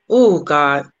 oh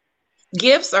God,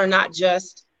 gifts are not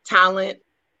just talent.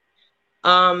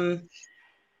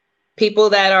 People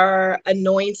that are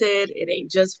anointed, it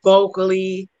ain't just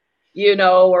vocally,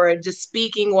 or just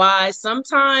speaking wise.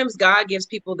 Sometimes God gives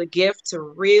people the gift to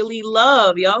really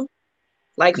love,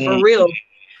 like for real.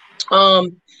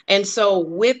 And so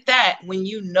with that, when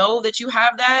you know that you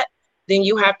have that, then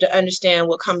you have to understand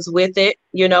what comes with it.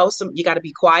 So you got to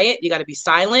be quiet, you got to be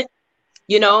silent,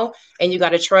 and you got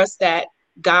to trust that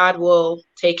God will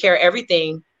take care of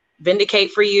everything,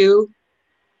 vindicate for you,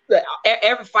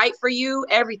 every fight for you,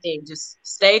 everything. Just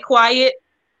stay quiet,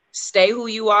 stay who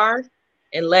you are,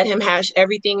 and let him hash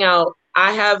everything out.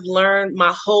 I have learned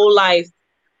my whole life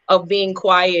of being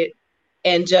quiet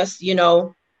and just,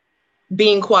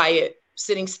 being quiet.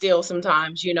 sitting still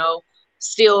sometimes,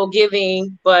 still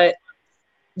giving, but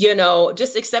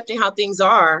just accepting how things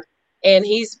are. And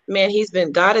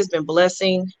God has been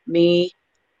blessing me,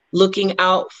 looking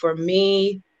out for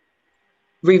me,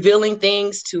 revealing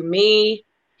things to me.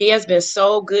 He has been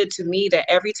so good to me that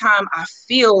every time I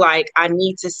feel like I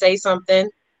need to say something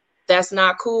that's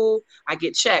not cool, I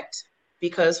get checked.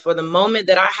 Because for the moment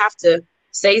that I have to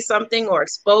say something or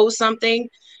expose something,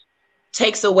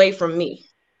 takes away from me.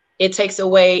 It takes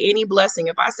away any blessing.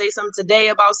 If I say something today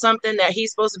about something that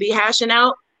he's supposed to be hashing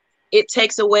out, it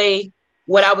takes away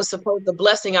what the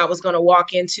blessing I was going to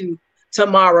walk into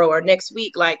tomorrow or next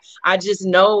week. Like, I just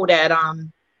know that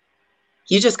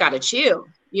you just got to chill.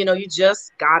 You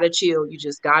just got to chill. You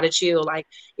just got to chill. Like,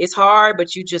 it's hard,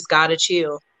 but you just got to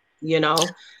chill,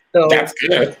 So That's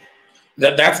good.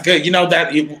 That's good.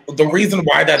 The reason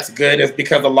why that's good is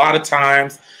because a lot of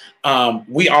times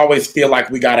we always feel like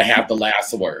we got to have the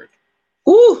last word.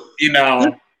 Ooh.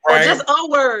 Right? Or just a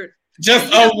word.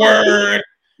 Just a word.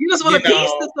 You just want to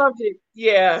piece the subject.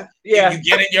 Yeah. You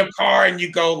get in your car and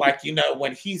you go like,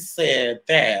 when he said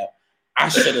that, I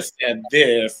should have said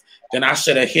this. Then I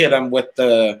should have hit him with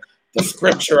the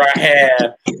scripture I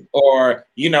had. Or,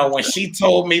 when she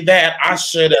told me that, I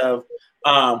should have.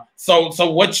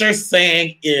 So what you're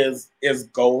saying is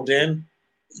golden.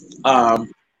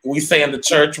 We say in the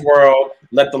church world,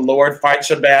 let the Lord fight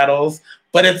your battles.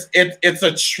 But it's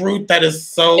a truth that is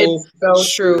so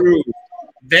true.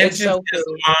 Vengeance is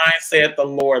mine, saith the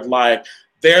Lord. Like,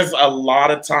 there's a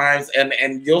lot of times,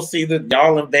 and you'll see that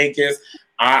y'all in Vegas,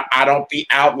 I don't be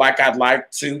out like I'd like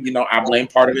to. I blame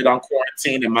part of it on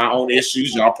quarantine and my own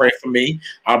issues. Y'all pray for me.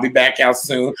 I'll be back out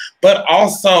soon. But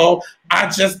also, I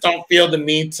just don't feel the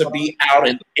need to be out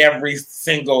in every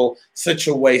single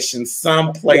situation.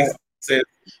 Some places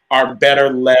are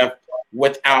better left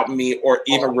without me or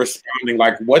even responding.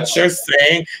 Like what you're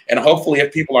saying, and hopefully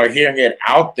if people are hearing it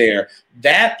out there,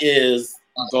 that is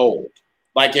gold.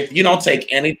 Like, if you don't take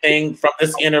anything from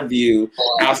this interview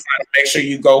outside, make sure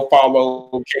you go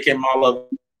follow KK Mala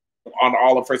on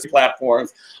all of her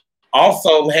platforms.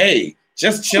 Also, hey,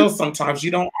 just chill sometimes.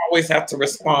 You don't always have to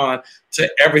respond to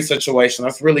every situation.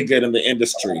 That's really good in the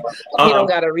industry. You don't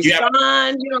gotta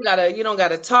respond. You don't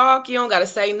gotta talk. You don't gotta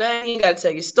say nothing. You ain't gotta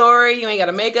tell your story. You ain't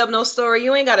gotta make up no story.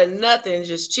 You ain't gotta nothing.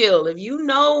 Just chill. If you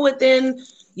know within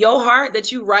your heart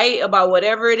that you right about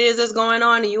whatever it is that's going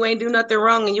on and you ain't do nothing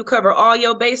wrong and you cover all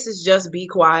your bases, just be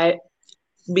quiet.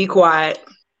 Be quiet.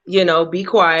 Be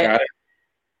quiet.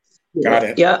 Got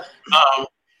it. Yep.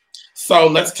 So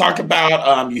let's talk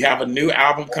about you have a new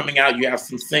album coming out. You have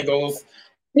some singles.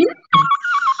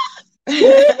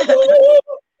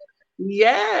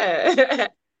 Yeah.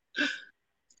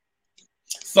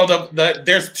 So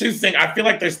there's two things. I feel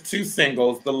like there's two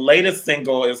singles. The latest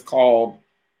single is called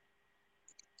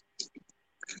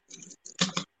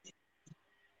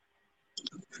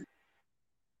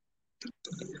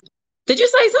Did you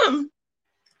say something?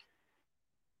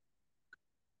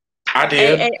 I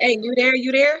did. Hey, you there?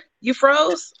 You there? You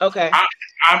froze? Okay.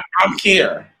 I'm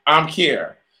here. I'm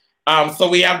here. So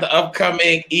we have the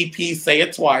upcoming EP, Say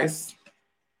It Twice.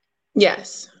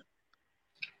 Yes.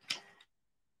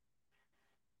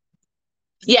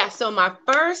 Yeah, so my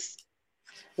first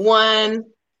one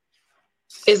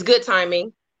is Good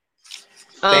Timing.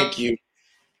 Thank you.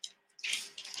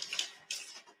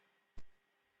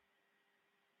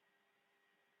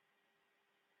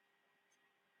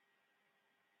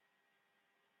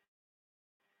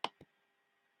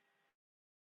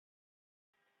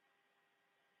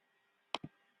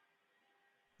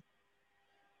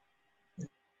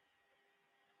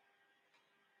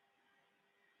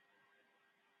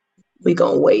 We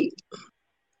gonna wait.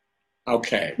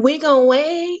 Okay. We gonna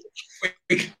wait.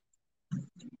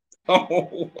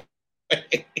 Oh.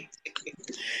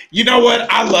 You know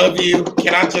what? I love you.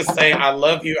 Can I just say I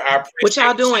love you? I appreciate What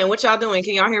y'all doing? What y'all doing?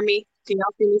 Can y'all hear me? Can y'all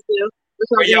see me still?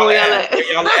 Where y'all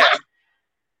at?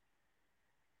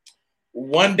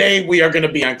 One day we are going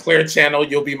to be on Clear Channel.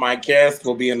 You'll be my guest.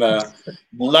 We'll be in a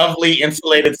lovely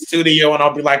insulated studio, and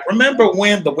I'll be like, remember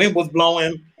when the wind was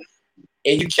blowing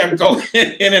and you kept going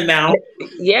in and out?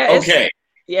 Yeah. Okay.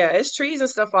 It's trees and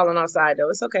stuff falling outside, though.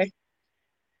 It's okay.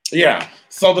 Yeah.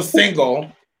 So the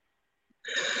single.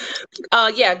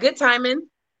 Yeah, Good Timing.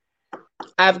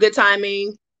 I have Good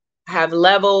Timing. I have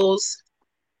Levels.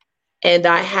 And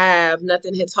I have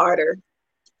Nothing Hits Harder.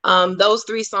 Those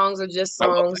three songs are just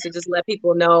songs to just let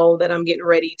people know that I'm getting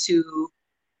ready to,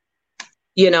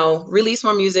 release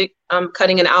more music. I'm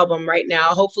cutting an album right now.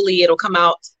 Hopefully it'll come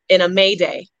out in a May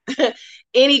day.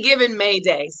 Any given May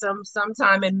day.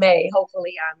 Sometime in May.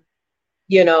 Hopefully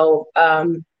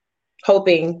I'm,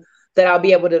 hoping that I'll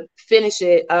be able to finish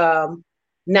it.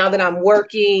 Now that I'm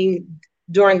working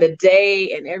during the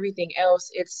day and everything else,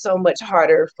 it's so much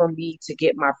harder for me to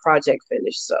get my project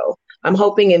finished. So I'm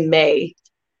hoping in May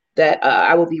that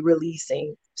I will be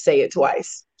releasing Say It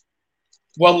Twice.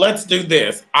 Well, let's do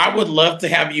this. I would love to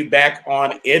have you back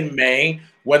on in May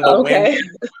when the Okay.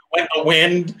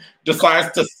 wind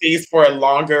decides to cease for a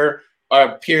longer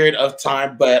period of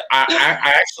time. But I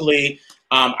actually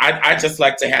I just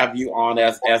like to have you on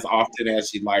as often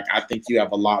as you like. I think you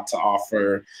have a lot to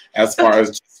offer as far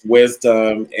as just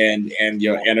wisdom and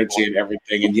your energy and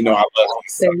everything. And I love you.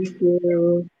 So Thank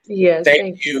you. Yes,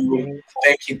 thank you.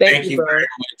 Thank you. Thank Thank you, you bro. very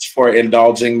much for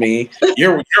indulging me.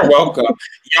 You're welcome.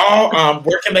 Y'all,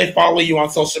 where can they follow you on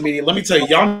social media? Let me tell you,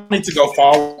 y'all need to go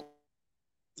follow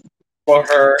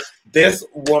her. This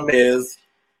woman is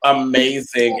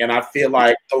amazing, and I feel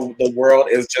like the world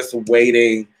is just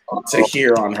waiting to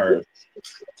hear on her.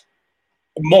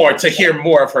 To hear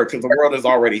more of her, because the world is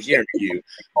already hearing you.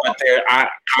 But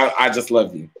I just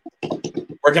love you.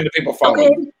 Where can the people follow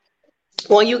you?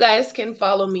 Well, you guys can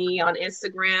follow me on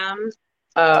Instagram,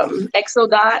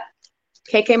 exodot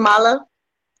KK Mala.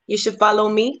 You should follow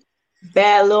me.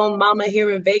 Bad little mama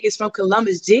here in Vegas from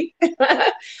Columbus, G.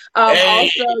 Hey.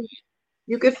 Also,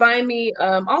 you can find me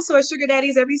also at Sugar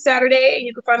Daddy's every Saturday, and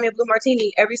you can find me at Blue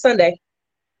Martini every Sunday.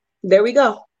 There we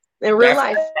go. In real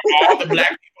life. All the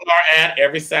Black people are at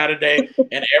every Saturday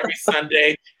and every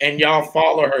Sunday. And y'all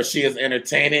follow her. She is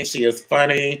entertaining. She is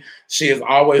funny. She is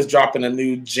always dropping a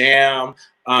new jam.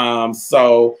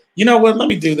 So you know what? Let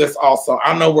me do this also.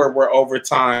 I know we're over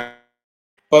time,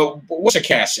 but what's your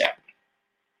Cash App?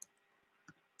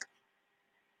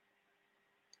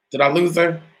 Did I lose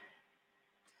her?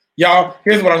 Y'all,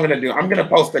 here's what I'm going to do. I'm going to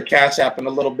post her Cash App in a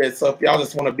little bit. So if y'all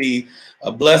just want to be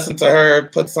a blessing to her,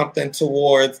 put something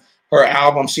towards her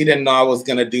album. She didn't know I was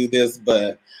going to do this,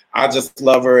 but I just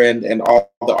love her and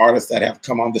all the artists that have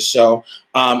come on the show.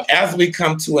 As we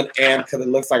come to an end, because it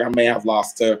looks like I may have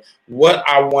lost her, what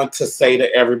I want to say to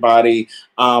everybody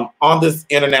on this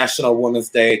International Women's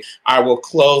Day, I will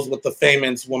close with the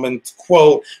famous woman's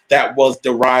quote that was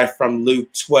derived from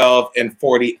Luke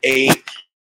 12:48.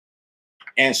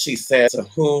 And she said, to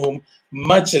whom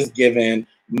much is given,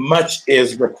 much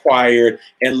is required.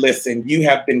 And listen, you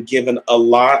have been given a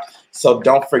lot, so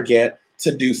don't forget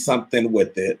to do something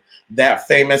with it. That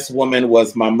famous woman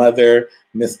was my mother,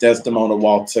 Miss Desdemona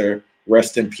Walter.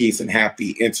 Rest in peace and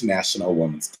happy International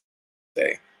Women's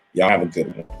Day. Y'all have a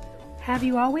good one. Have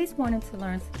you always wanted to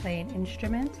learn to play an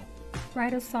instrument,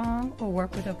 write a song, or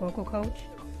work with a vocal coach?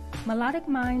 Melodic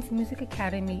Minds Music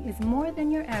Academy is more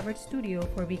than your average studio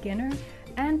for beginner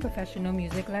and professional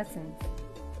music lessons.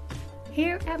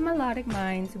 Here at Melodic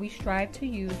Minds, we strive to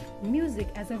use music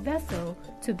as a vessel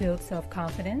to build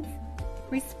self-confidence,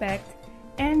 respect,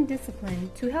 and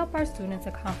discipline to help our students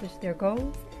accomplish their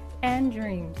goals and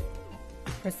dreams.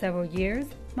 For several years,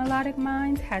 Melodic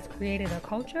Minds has created a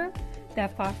culture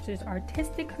that fosters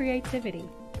artistic creativity.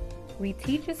 We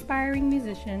teach aspiring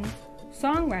musicians,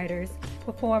 songwriters,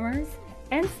 performers,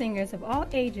 and singers of all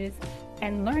ages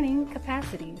and learning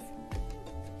capacities.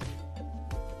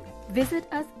 Visit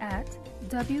us at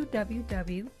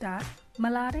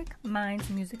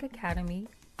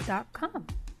www.melodicmindsmusicacademy.com.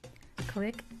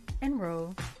 Click,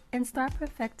 enroll, and start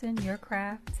perfecting your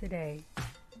craft today.